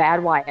a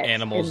bad Wyatt.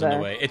 Animals in the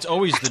way. It's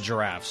always the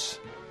giraffes.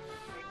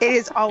 It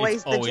is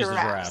always the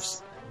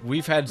giraffes. We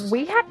had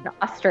an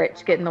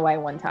ostrich get in the way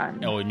one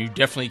time. Oh, and you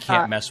definitely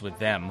can't mess with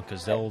them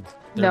because they're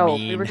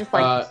mean. We were just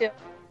like,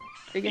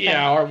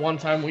 or one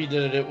time we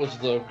did it. It was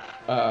the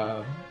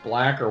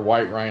black or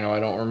white rhino. I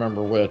don't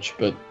remember which,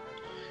 but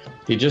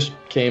he just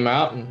came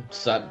out and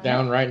sat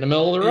down right in the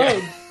middle of the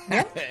road.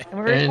 Yeah.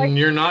 And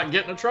you're not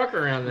getting a truck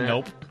around there.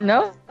 Nope.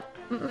 No.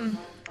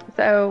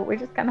 So we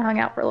just kind of hung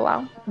out for a little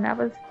while, and that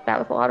was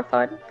a lot of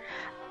fun.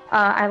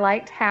 I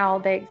liked how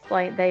they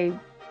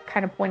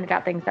kind of pointed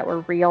out things that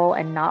were real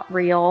and not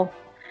real.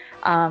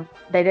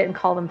 They didn't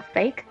call them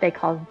fake; they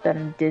called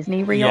them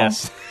Disney real,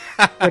 yes.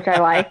 which I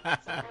liked.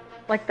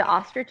 Like the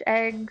ostrich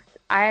eggs,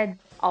 I had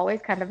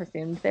always kind of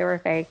assumed they were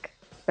fake,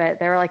 but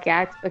they were like,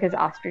 yeah, it's because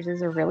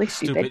ostriches are really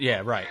stupid.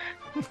 Yeah, right.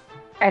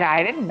 And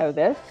I didn't know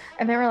this.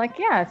 And they were like,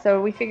 yeah,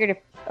 so we figured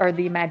or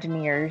the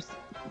Imagineers,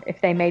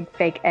 if they made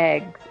fake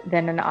eggs,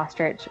 then an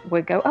ostrich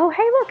would go, oh,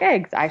 hey, look,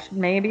 eggs. I should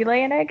maybe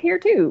lay an egg here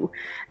too.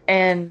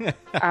 And,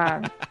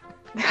 and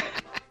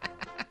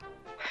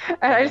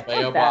I just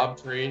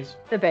baobab trees.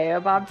 The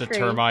baobab trees. The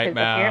termite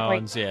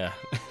mounds, yeah.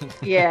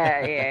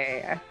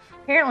 Yeah.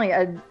 Apparently,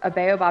 a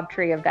baobab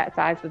tree of that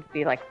size would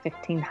be like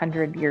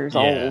 1,500 years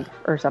old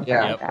or something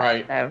like that.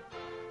 Right. So,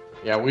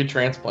 yeah, we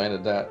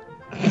transplanted that.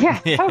 yeah,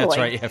 totally. That's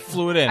right. Yeah,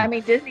 flew it in. I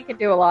mean, Disney can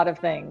do a lot of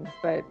things,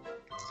 but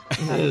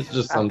It's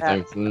just some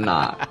things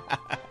not.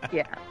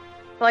 Yeah.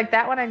 So, like,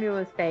 that one I knew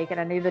was fake, and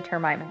I knew the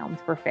termite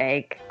mounds were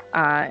fake,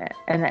 and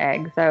the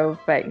eggs. So,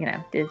 but,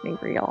 Disney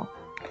real.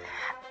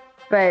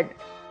 But,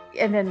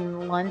 and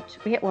then lunch,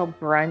 we had,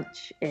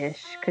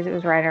 brunch-ish, because it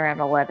was right around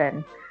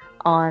 11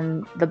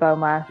 on the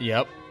Boma.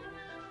 Yep.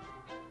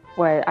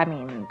 What, I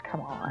mean,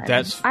 come on.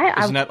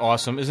 Isn't that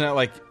awesome? Isn't that,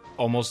 like,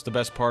 almost the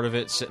best part of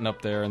it, sitting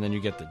up there, and then you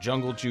get the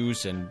jungle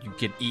juice, and you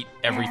can eat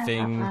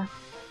everything.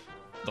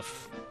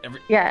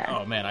 Yeah.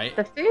 Oh man,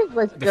 the food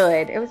was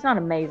good. It was not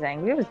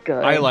amazing. It was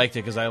good. I liked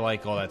it because I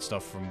like all that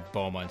stuff from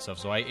Boma and stuff.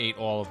 So I ate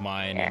all of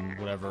mine, and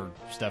whatever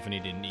Stephanie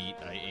didn't eat,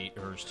 I ate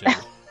hers too.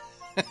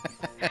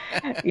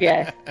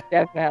 Yes,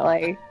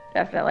 definitely.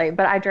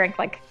 But I drank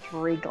like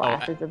 3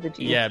 glasses of the juice.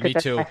 Yeah, me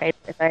too. That's my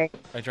favorite thing.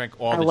 I drank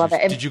all the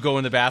juice. Did you go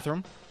in the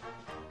bathroom?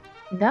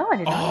 No, I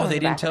did not. Oh, they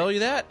didn't tell you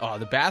that? Oh,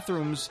 the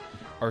bathrooms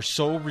are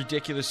so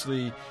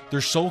ridiculously... They're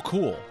so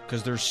cool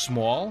because they're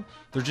small.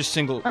 They're just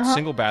single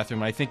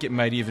bathroom. I think it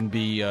might even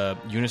be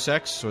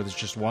unisex, so there's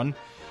just one.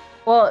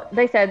 Well,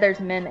 they said there's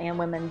men and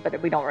women,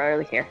 but we don't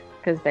really care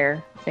because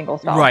they're single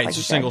stall. Right, it's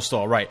a single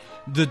stall, right.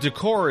 The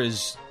decor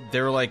is...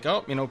 They're like,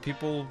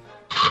 people...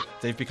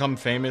 They've become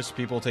famous.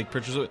 People take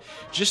pictures of it.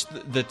 Just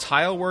the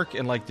tile work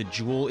and like the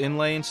jewel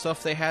inlay and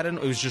stuff they had in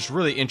it was just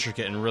really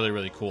intricate and really,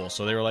 really cool.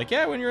 So they were like,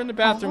 yeah, when you're in the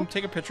bathroom,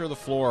 take a picture of the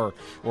floor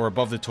or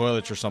above the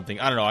toilets or something.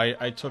 I don't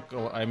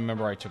know. I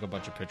remember I took a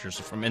bunch of pictures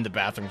from in the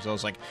bathroom. So I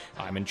was like,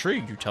 I'm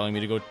intrigued. You're telling me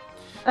to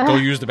go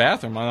use the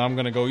bathroom. I'm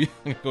going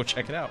to go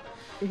check it out.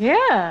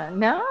 Yeah.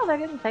 No, they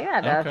didn't say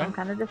that. Okay. I'm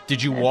kind of just.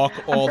 Did you walk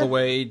all the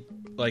way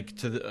like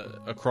to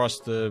the across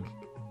the?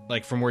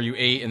 Like from where you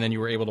ate, and then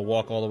you were able to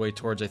walk all the way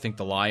towards, I think,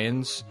 the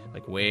lions,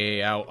 like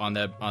way out on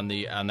that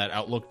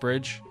Outlook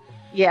Bridge.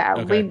 Yeah,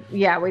 okay.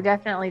 we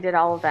definitely did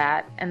all of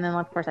that, and then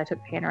of course I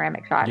took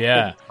panoramic shots.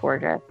 Yeah, it's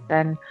gorgeous,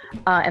 and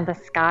the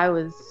sky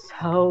was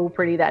so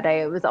pretty that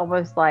day. It was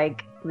almost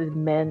like it was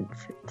meant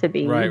to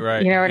be.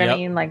 Right. You know what I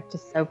mean? Like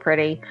just so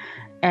pretty,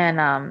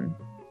 and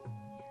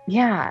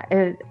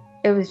it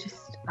was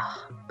just.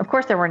 Of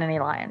course, there weren't any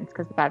lions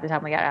because by the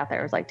time we got out there,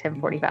 it was like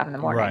 10:45 in the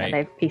morning, and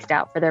they pieced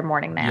out for their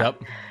morning nap.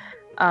 Yep.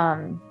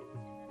 And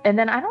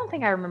then I don't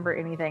think I remember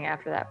anything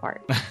after that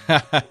part.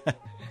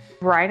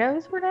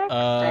 Rhinos were next.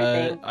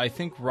 I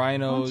think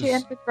rhinos. Once you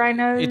end with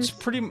rhinos,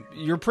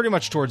 you're pretty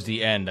much towards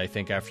the end. I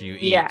think after you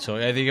eat. Yeah. So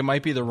I think it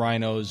might be the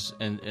rhinos,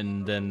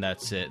 and then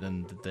that's it.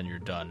 Then you're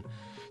done.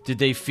 Did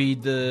they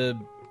feed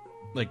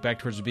back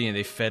towards the beginning?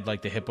 They fed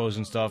like the hippos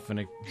and stuff,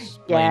 and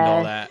explained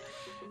all that.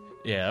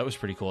 Yeah, that was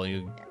pretty cool.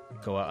 You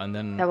go out and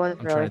then that was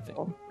really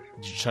cool.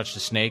 Did you touch the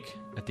snake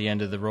at the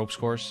end of the ropes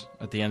course?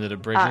 At the end of the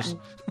bridges?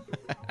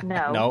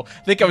 No. No.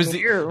 I think I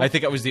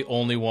was the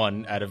only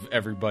one out of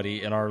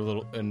everybody in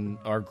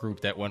our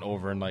group that went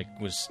over and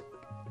was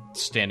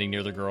standing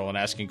near the girl and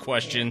asking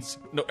questions.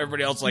 No,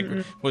 everybody else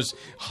was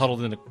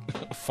huddled in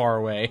far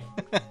away.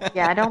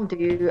 Yeah, I don't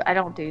do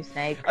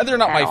snakes. They're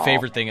not my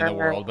favorite thing in the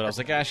world, but I was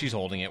like, she's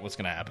holding it. What's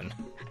going to happen?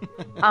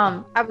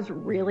 I was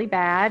really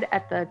bad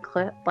at the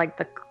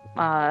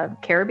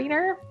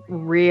carabiner.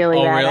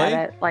 Really bad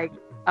at it.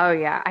 Oh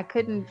yeah, I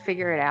couldn't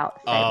figure it out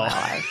to save my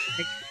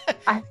life.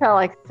 I felt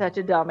like such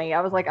a dummy.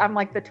 I was like, I'm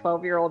like the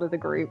 12-year-old of the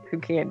group who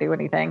can't do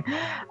anything.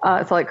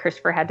 So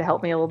Christopher had to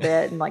help me a little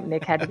bit, and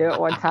Nick had to do it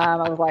one time.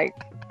 I was like,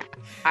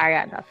 I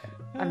got nothing.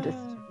 I'm just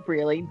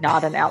really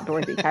not an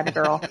outdoorsy kind of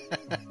girl.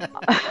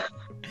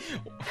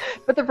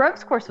 But the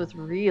ropes course was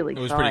really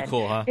fun. It was pretty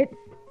cool, huh?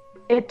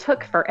 It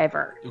took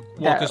forever.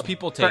 Well, because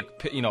people take,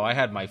 I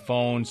had my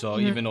phone, so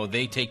even though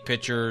they take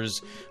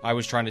pictures, I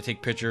was trying to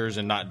take pictures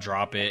and not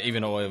drop it,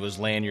 even though it was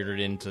lanyarded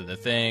into the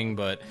thing.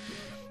 But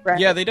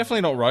yeah, they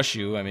definitely don't rush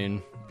you. I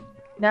mean,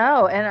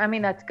 no, and I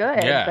mean that's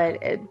good. Yeah.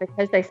 But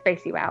because they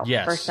space you out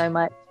for so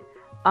much,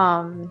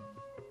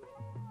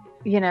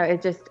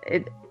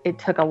 it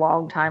took a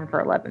long time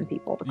for 11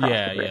 people to cross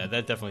the bridge. Yeah,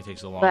 that definitely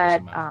takes a long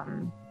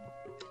time.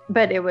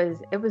 But it was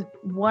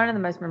one of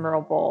the most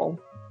memorable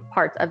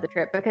parts of the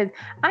trip because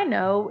I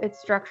know it's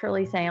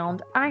structurally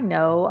sound. I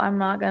know I'm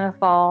not going to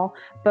fall,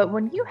 but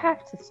when you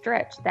have to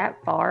stretch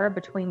that far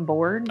between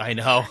boards, I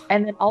know,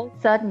 and then all of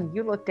a sudden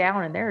you look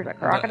down and there's a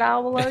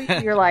crocodile below you,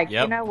 you're like,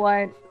 You know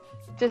what?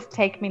 Just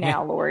take me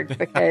now, Lord,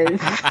 because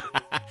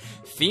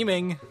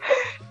theming.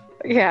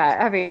 Yeah,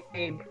 I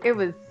mean, it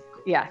was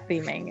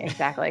theming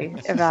exactly.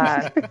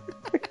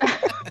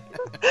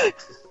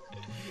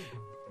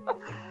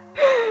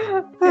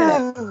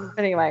 But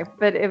anyway,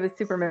 but it was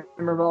super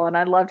memorable, and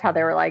I loved how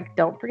they were like,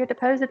 "Don't forget to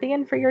pose at the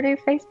end for your new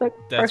Facebook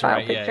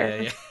profile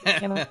picture."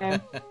 Yeah. You know?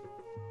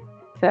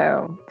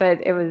 So, but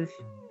it was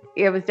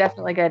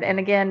definitely good. And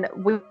again,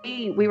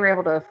 we were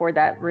able to afford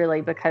that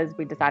really because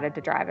we decided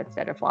to drive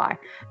instead of fly.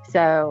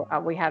 So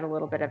we had a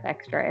little bit of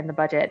extra in the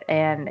budget,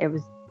 and it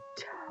was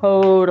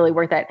totally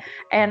worth it.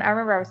 And I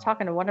remember I was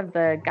talking to one of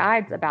the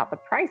guides about the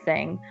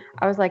pricing.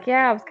 I was like,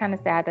 yeah, I was kind of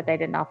sad that they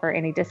didn't offer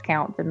any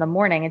discounts in the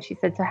morning. And she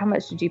said, so how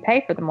much did you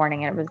pay for the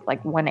morning? And it was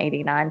like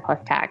 $189 plus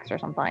tax or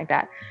something like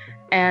that.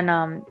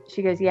 And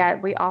she goes, yeah,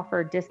 we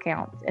offer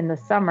discounts in the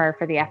summer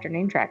for the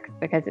afternoon treks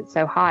because it's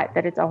so hot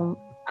that it's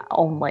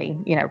only,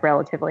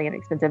 relatively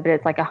inexpensive, but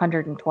it's like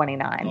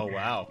 $129 Oh,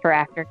 wow. for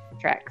afternoon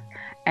treks.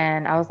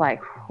 And I was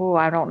like, oh,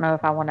 I don't know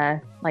if I want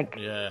to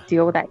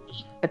deal with that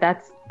heat. But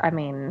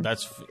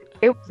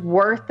it was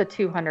worth the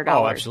 $200.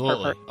 Oh,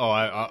 absolutely. Oh,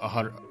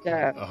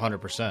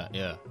 100%.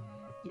 Yeah.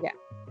 Yeah.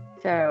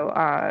 So,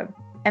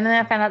 and then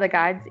I found out the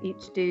guides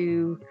each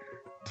do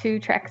 2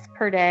 treks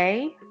per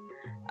day,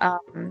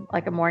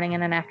 like a morning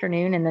and an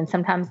afternoon. And then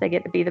sometimes they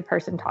get to be the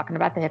person talking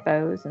about the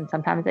hippos, and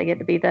sometimes they get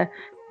to be the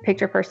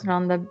picture person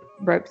on the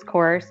ropes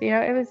course.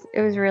 It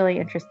was really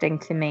interesting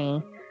to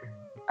me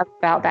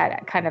about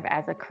that kind of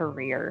as a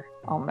career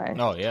almost.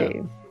 Oh, yeah.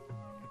 Too.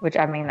 Which,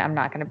 I'm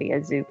not going to be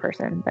a zoo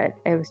person, but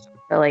it was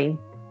really,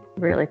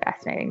 really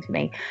fascinating to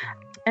me.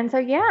 And so,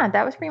 yeah,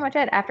 that was pretty much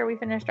it. After we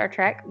finished our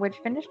trek, which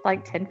finished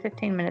like 10,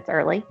 15 minutes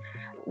early,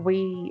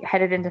 we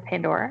headed into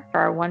Pandora for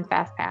our one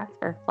fast pass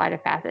for Flight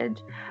of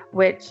Passage,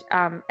 which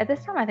at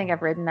this time, I think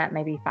I've ridden that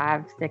maybe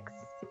 5, 6,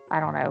 I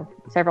don't know,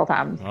 several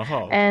times.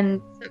 Oh. And,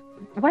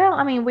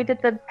 well, we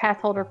did the pass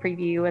holder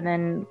preview, and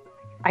then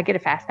I get a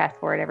fast pass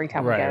for it every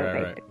time we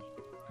go.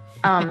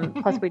 Right.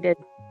 Plus, we did,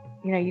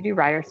 you do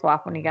rider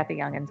swap when you got the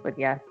youngins with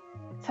you.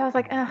 So I was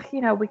like,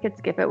 we could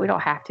skip it. We don't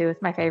have to. It's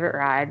my favorite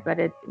ride, but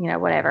it,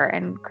 whatever.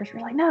 And Chris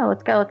was like, no,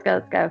 let's go.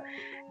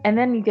 And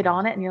then you get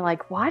on it and you're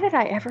like, why did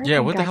I ever? Yeah.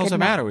 What the hell's the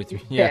matter with you?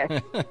 Yeah.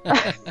 It's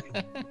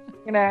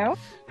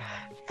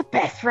the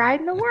best ride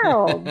in the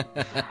world.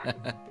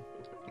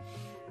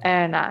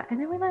 and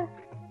then we left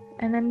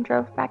and then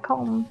drove back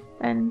home,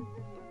 and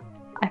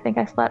I think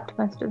I slept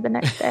most of the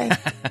next day.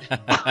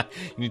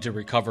 You need to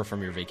recover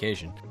from your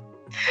vacation.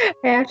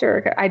 I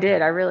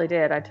did. I really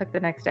did. I took the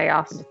next day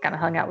off and just kind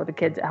of hung out with the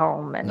kids at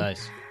home. And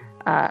nice.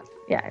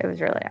 Yeah, it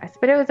was really nice.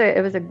 But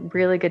it was a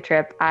really good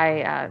trip.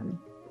 I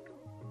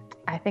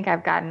think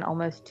I've gotten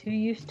almost too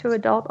used to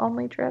adult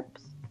only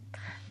trips.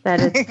 That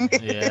is.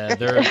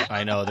 Yeah,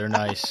 I know they're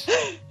nice.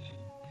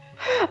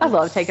 I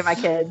love taking my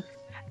kids,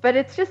 but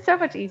it's just so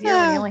much easier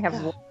when you only have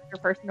one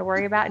other person to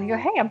worry about, and you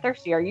go, "Hey, I'm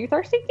thirsty. Are you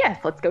thirsty? Yes,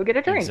 let's go get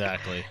a drink."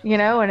 Exactly.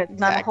 And it's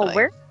not a whole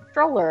where's the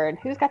stroller and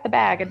who's got the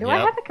bag and do I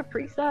have a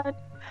Capri Sun?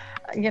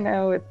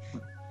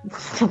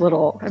 It's a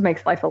little. It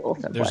makes life a little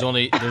simpler.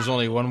 There's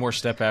only one more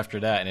step after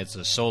that, and it's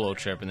a solo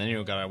trip, and then you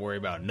don't gotta worry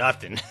about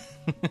nothing.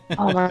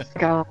 Oh my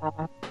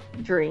god,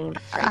 dream.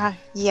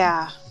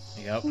 Yeah.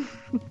 Yep.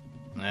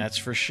 That's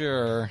for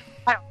sure.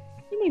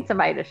 You need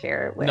somebody to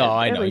share it with. No,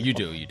 I know you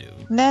do.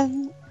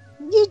 Then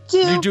you do.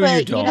 You do. But,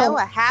 You don't.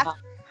 a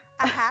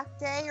half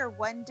day or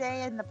one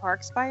day in the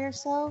parks by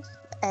yourself,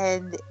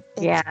 and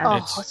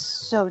it's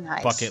so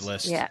nice. Bucket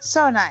list. Yeah,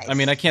 so nice.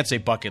 I can't say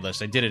bucket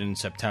list. I did it in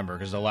September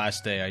because the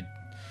last day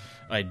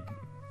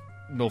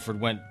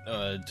Milford went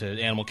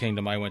to Animal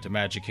Kingdom. I went to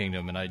Magic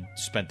Kingdom, and I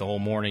spent the whole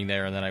morning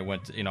there. And then I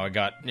went. I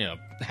got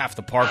half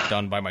the park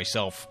done by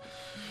myself,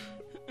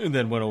 and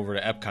then went over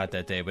to Epcot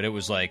that day. But it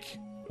was like,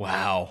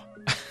 wow.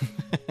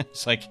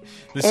 It's like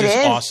this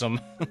is awesome.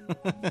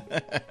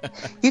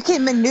 You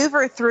can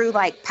maneuver through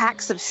like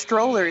packs of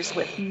strollers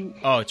with.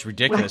 Oh, it's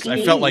ridiculous!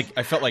 I felt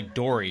like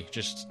Dory,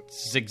 just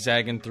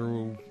zigzagging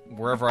through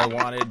wherever I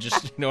wanted.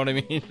 Just you know what I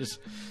mean? Just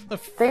the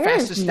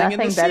fastest thing in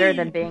the sea. There's nothing better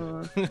than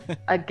being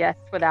a guest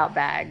without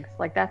bags.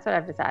 Like that's what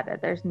I've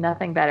decided. There's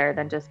nothing better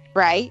than just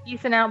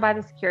easing out by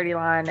the security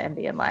line and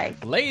being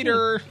like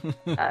later.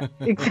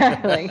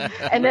 Exactly.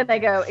 And then they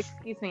go,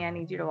 "Excuse me, I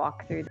need you to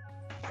walk through."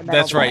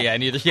 That's right. Yeah,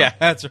 neither. Yeah,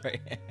 that's right.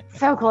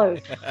 So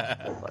close.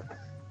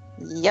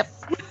 Yep.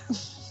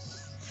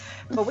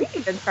 But we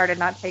even started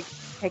not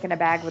taking a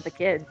bag with the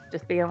kids,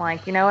 just being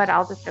like, you know what?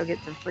 I'll just go get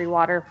some free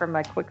water from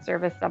a quick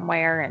service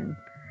somewhere, and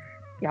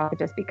y'all could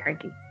just be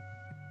cranky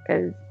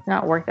because it's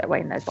not worth it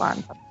waiting those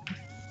lines.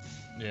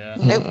 Yeah.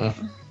 Nope.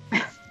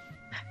 But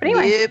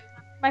anyway,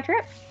 my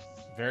trip.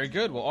 Very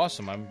good. Well,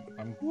 awesome.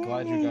 I'm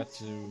glad you got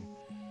to.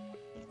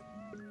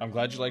 I'm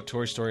glad you liked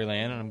Toy Story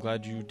Land, and I'm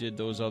glad you did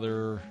those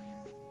other.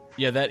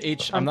 Yeah,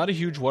 I'm not a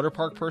huge water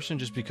park person,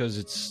 just because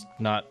it's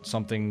not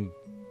something.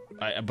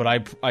 I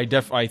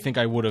think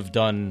I would have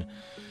done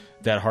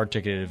that hard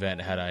ticketed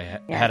event had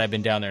I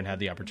been down there and had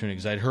the opportunity,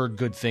 because I'd heard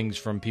good things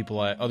from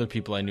other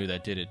people I knew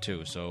that did it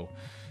too. So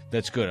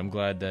that's good. I'm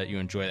glad that you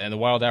enjoyed it. And the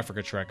Wild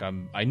Africa Trek,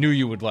 I knew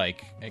you would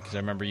like, because I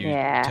remember you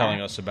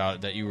telling us about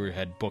it, that you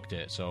had booked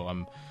it. So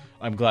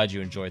I'm glad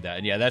you enjoyed that.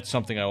 And yeah, that's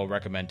something I will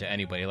recommend to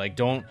anybody. Like,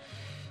 don't.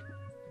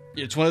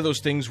 it's one of those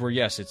things where,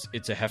 yes,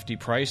 it's a hefty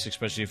price,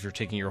 especially if you're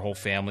taking your whole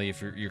family,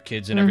 if your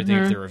kids and everything,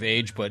 if they're of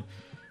age. But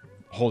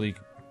holy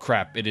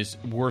crap, it is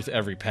worth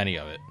every penny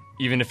of it.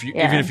 Even if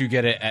you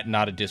get it at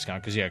not a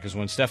discount, because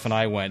when Steph and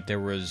I went, there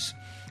was,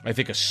 I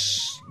think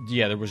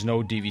there was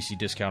no DVC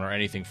discount or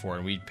anything for it,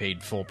 and we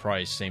paid full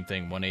price, same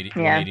thing,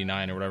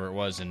 $189 or whatever it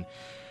was, and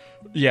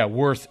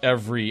worth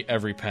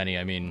every penny.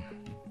 I mean,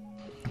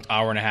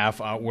 hour and a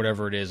half,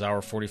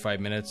 hour 45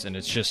 minutes, and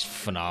it's just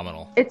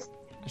phenomenal. It's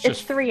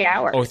just 3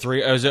 hours. Oh,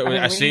 3.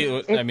 I see.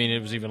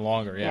 It was even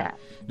longer. Yeah.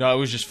 No, it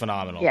was just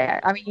phenomenal. Yeah.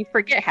 I mean, you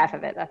forget half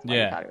of it. That's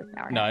why I thought it was an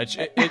hour. No,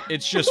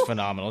 it's just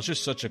phenomenal. It's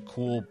just such a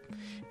cool,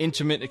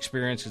 intimate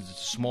experience. It's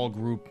a small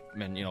group,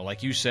 and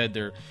like you said,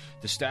 the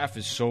staff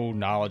is so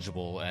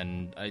knowledgeable.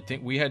 And I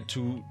think we had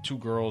two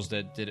girls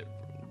that did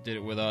it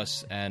with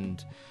us,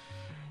 and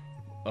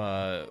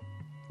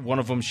one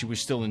of them, she was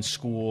still in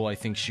school. I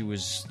think she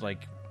was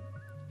like,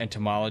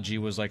 entomology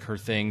was like her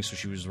thing, so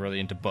she was really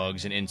into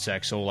bugs and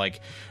insects. So like,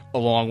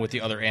 along with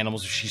the other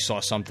animals, if she saw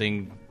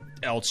something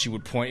else, she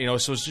would point.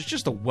 So it's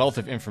just a wealth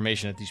of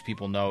information that these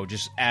people know.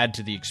 Just add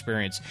to the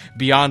experience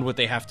beyond what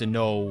they have to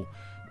know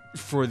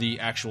for the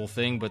actual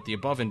thing, but the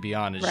above and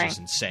beyond is just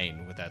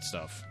insane with that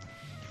stuff.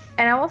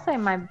 And I will say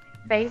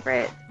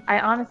I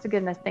honest to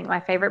goodness think my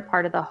favorite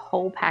part of the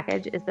whole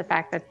package is the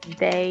fact that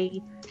they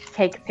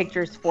take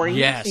pictures for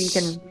you, so you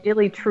can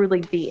really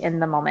truly be in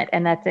the moment,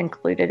 and that's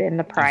included in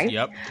the price.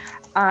 Yep.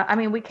 I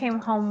mean, we came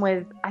home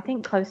with, I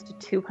think, close to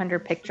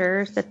 200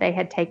 pictures that they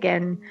had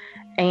taken,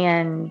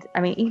 and I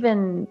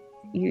mean,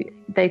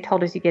 they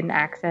told us you get an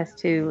access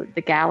to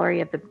the gallery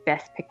of the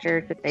best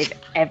pictures that they've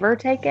ever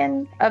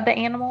taken of the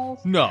animals.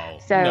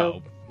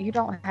 So you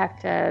don't have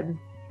to.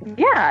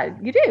 Yeah,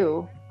 you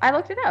do. I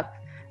looked it up.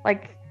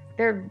 Like,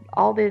 they're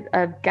all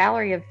a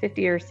gallery of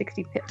 50 or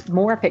 60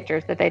 more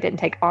pictures that they didn't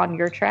take on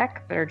your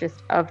trek that are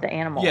just of the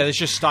animals. Yeah, it's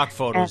just stock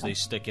photos they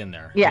stick in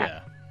there.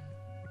 Yeah.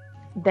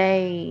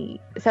 Because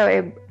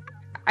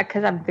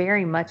I'm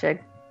very much a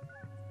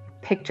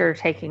picture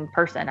taking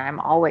person.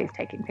 I'm always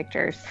taking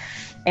pictures.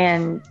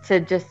 And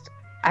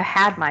I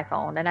had my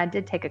phone and I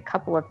did take a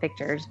couple of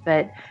pictures,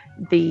 but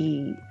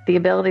the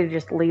ability to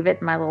just leave it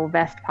in my little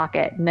vest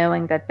pocket,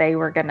 knowing that they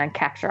were going to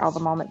capture all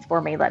the moments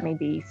for me, let me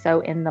be so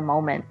in the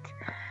moment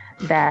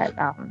that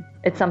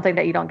it's something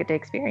that you don't get to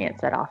experience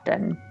that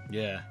often.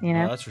 Yeah.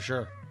 Well, that's for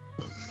sure.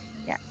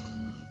 Yeah.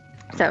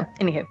 So,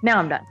 anywho, now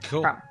I'm done.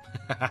 Cool.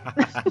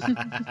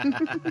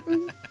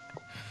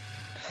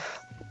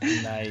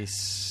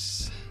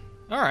 Nice.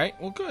 All right.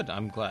 Well, good.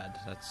 I'm glad.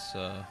 That's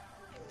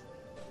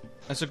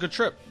a good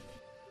trip.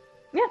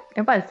 Yeah,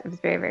 it was. It was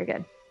very, very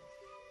good.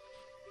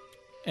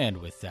 And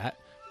with that,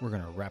 we're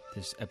going to wrap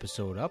this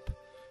episode up.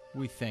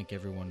 We thank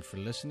everyone for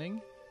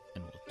listening,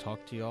 and we'll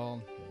talk to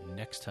y'all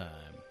next time.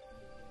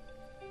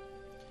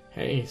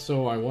 Hey,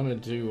 so I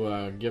wanted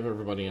to give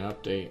everybody an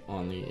update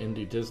on the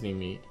Indie Disney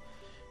Meet,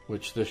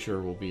 which this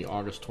year will be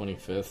August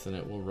 25th, and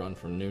it will run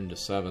from noon to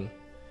 7.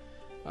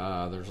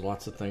 There's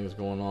lots of things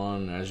going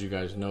on. As you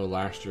guys know,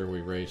 last year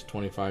we raised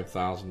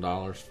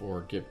 $25,000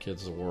 for Give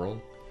Kids the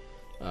World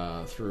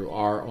through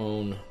our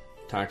own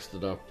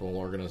tax-deductible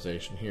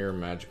organization here,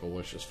 Magical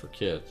Wishes for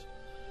Kids.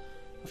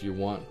 If you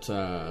want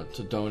to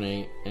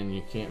donate and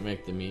you can't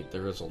make the meet,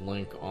 there is a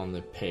link on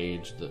the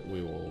page that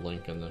we will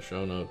link in the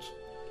show notes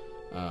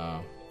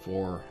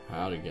for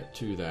how to get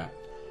to that.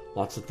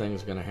 Lots of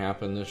things going to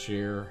happen this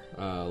year.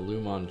 Lou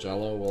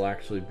Mongello will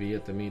actually be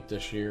at the meet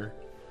this year,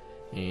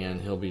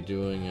 and he'll be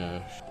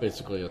doing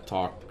basically a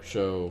talk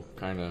show,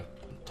 kind of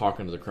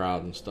talking to the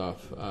crowd and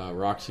stuff.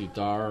 Roxy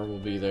Dar will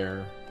be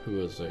there, who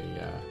is a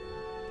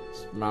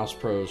Mouse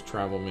Pros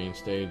travel main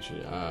stage.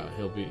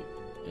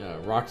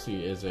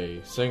 Roxy is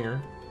a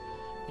singer,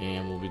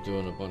 and will be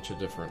doing a bunch of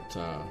different.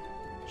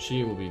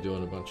 She will be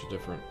doing a bunch of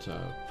different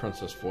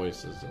princess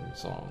voices and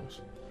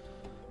songs.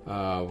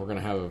 We're going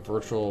to have a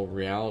virtual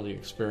reality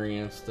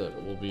experience that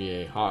will be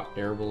a hot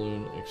air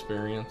balloon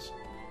experience.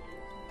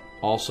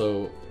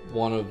 Also,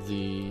 one of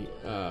the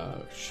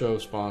show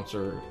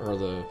sponsor or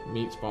the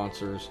meet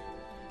sponsors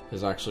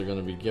is actually going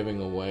to be giving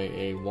away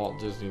a Walt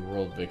Disney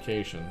World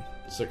vacation,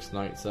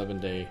 6-night,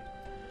 7-day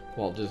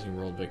Walt Disney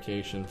World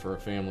vacation for a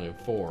family of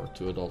 4,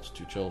 2 adults,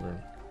 2 children.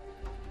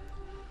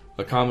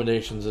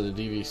 Accommodations at a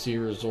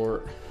DVC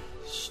resort,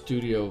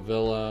 studio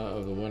villa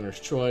of the winner's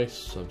choice,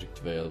 subject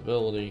to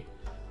availability,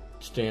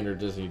 standard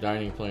Disney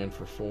dining plan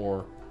for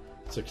 4,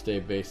 6-day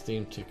base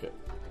theme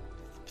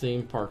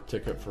park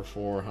ticket for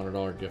 4,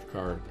 $100 gift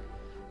card,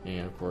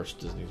 and of course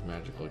Disney's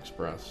Magical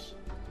Express.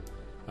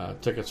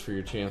 Tickets for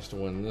your chance to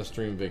win this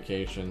dream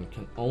vacation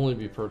can only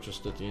be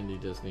purchased at the Indie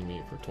Disney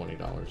Meet for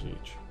 $20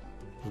 each.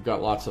 We've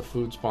got lots of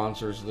food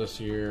sponsors this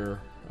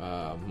year: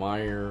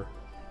 Meijer,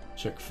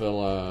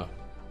 Chick-fil-A,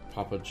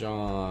 Papa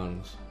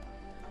John's,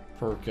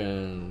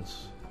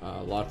 Perkins,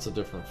 lots of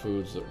different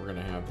foods that we're going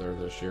to have there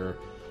this year,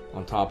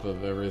 on top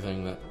of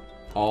everything that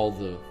all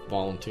the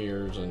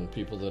volunteers and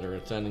people that are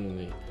attending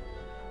the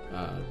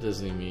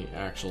Disney Meet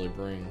actually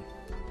bring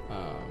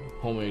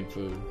homemade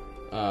food,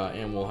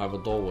 and we'll have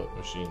a Dole Whip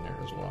machine there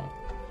as well.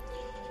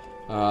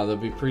 There'll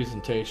be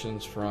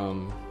presentations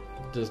from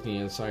Disney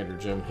insider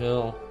Jim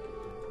Hill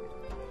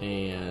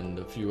and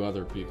a few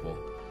other people.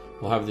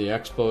 We'll have the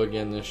expo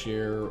again this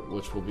year,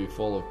 which will be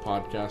full of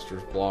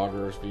podcasters,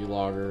 bloggers,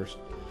 vloggers,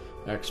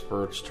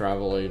 experts,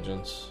 travel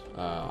agents.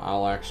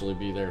 I'll actually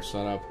be there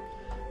set up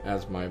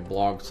as my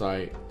blog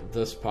site,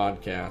 this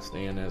podcast,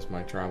 and as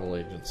my travel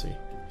agency.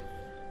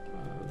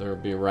 There will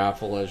be a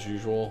raffle as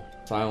usual,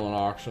 silent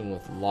auction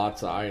with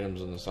lots of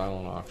items in the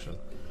silent auction.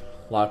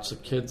 Lots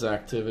of kids'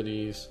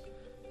 activities.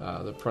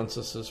 The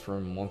princesses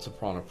from Once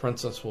Upon a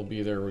Princess will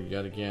be there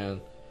yet again.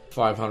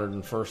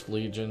 501st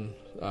Legion,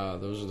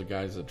 those are the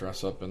guys that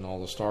dress up in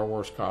all the Star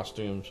Wars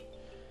costumes,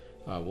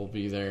 will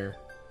be there.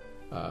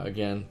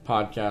 Again,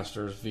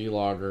 podcasters,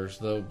 vloggers,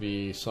 there'll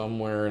be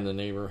somewhere in the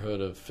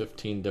neighborhood of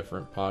 15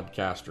 different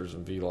podcasters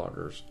and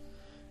vloggers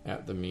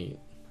at the meet.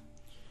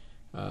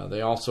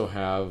 They also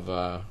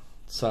have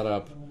set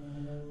up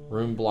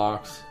room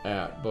blocks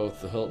at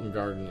both the Hilton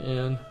Garden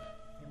Inn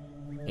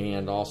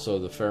and also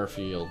the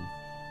Fairfield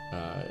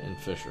in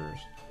Fishers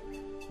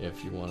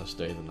if you want to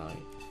stay the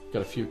night.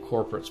 Got a few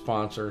corporate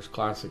sponsors: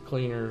 Classic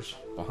Cleaners,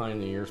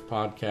 Behind the Ears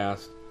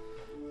Podcast,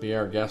 Be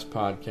Our Guest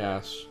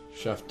Podcast,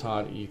 Chef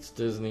Todd Eats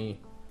Disney,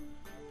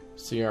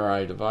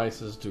 CRI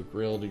Devices, Duke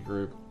Realty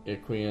Group,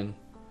 Iquian,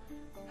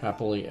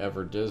 Happily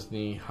Ever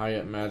Disney,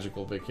 Hyatt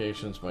Magical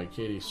Vacations by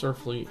Katie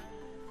Surfleet,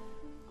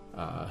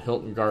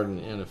 Hilton Garden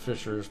Inn of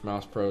Fishers,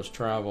 Mouse Pros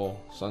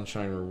Travel,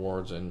 Sunshine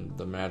Rewards, and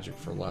the Magic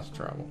for Less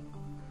Travel.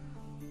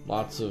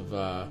 Lots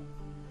of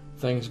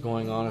things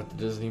going on at the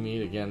Disney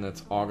Meet. Again,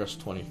 that's August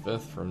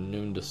 25th from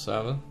noon to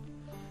 7.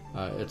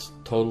 It's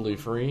totally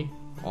free.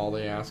 All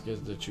they ask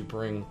is that you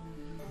bring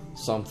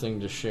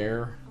something to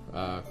share,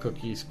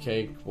 cookies,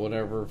 cake,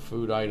 whatever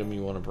food item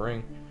you want to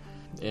bring,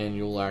 and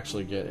you'll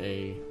actually get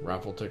a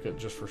raffle ticket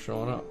just for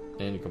showing up,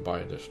 and you can buy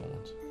additional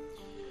ones.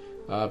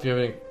 If you have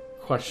any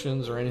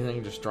questions or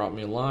anything, just drop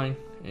me a line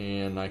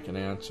and I can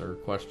answer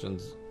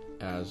questions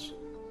as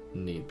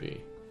need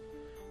be.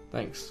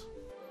 Thanks.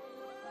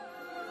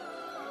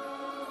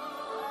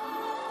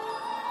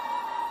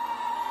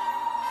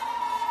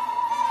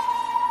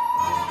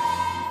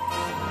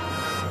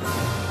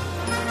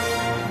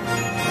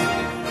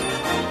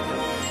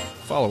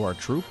 Follow our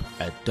troupe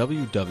at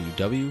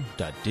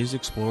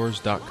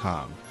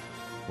www.dizexplorers.com,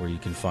 where you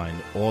can find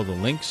all the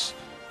links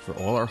for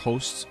all our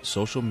hosts'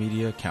 social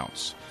media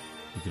accounts.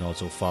 You can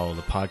also follow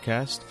the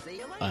podcast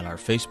on our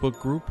Facebook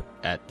group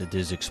at the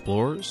Diz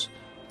Explorers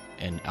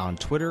and on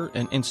Twitter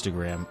and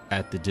Instagram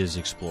at the Diz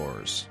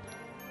Explorers.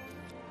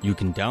 You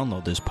can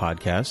download this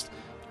podcast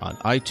on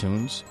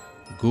iTunes,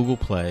 Google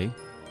Play,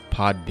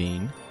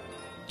 Podbean,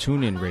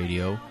 TuneIn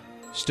Radio,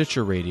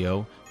 Stitcher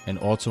Radio, and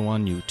also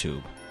on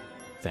YouTube.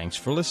 Thanks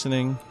for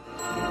listening.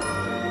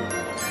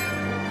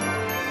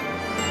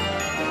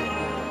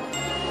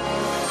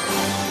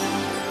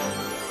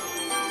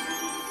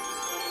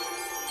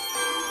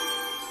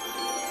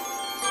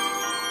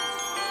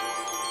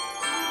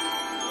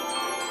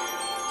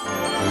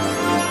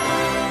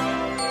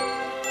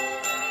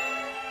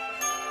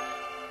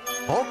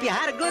 Hope you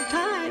had a good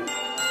time.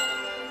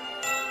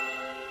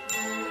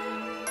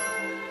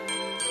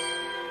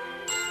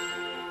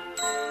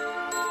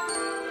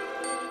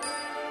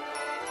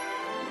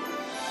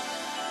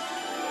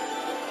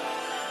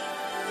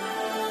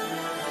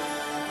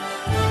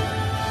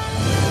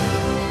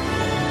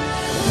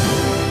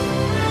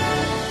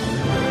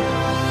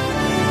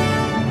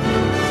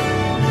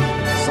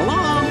 So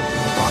long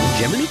from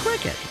Jiminy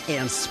Cricket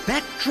and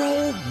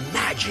Spectro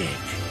Magic.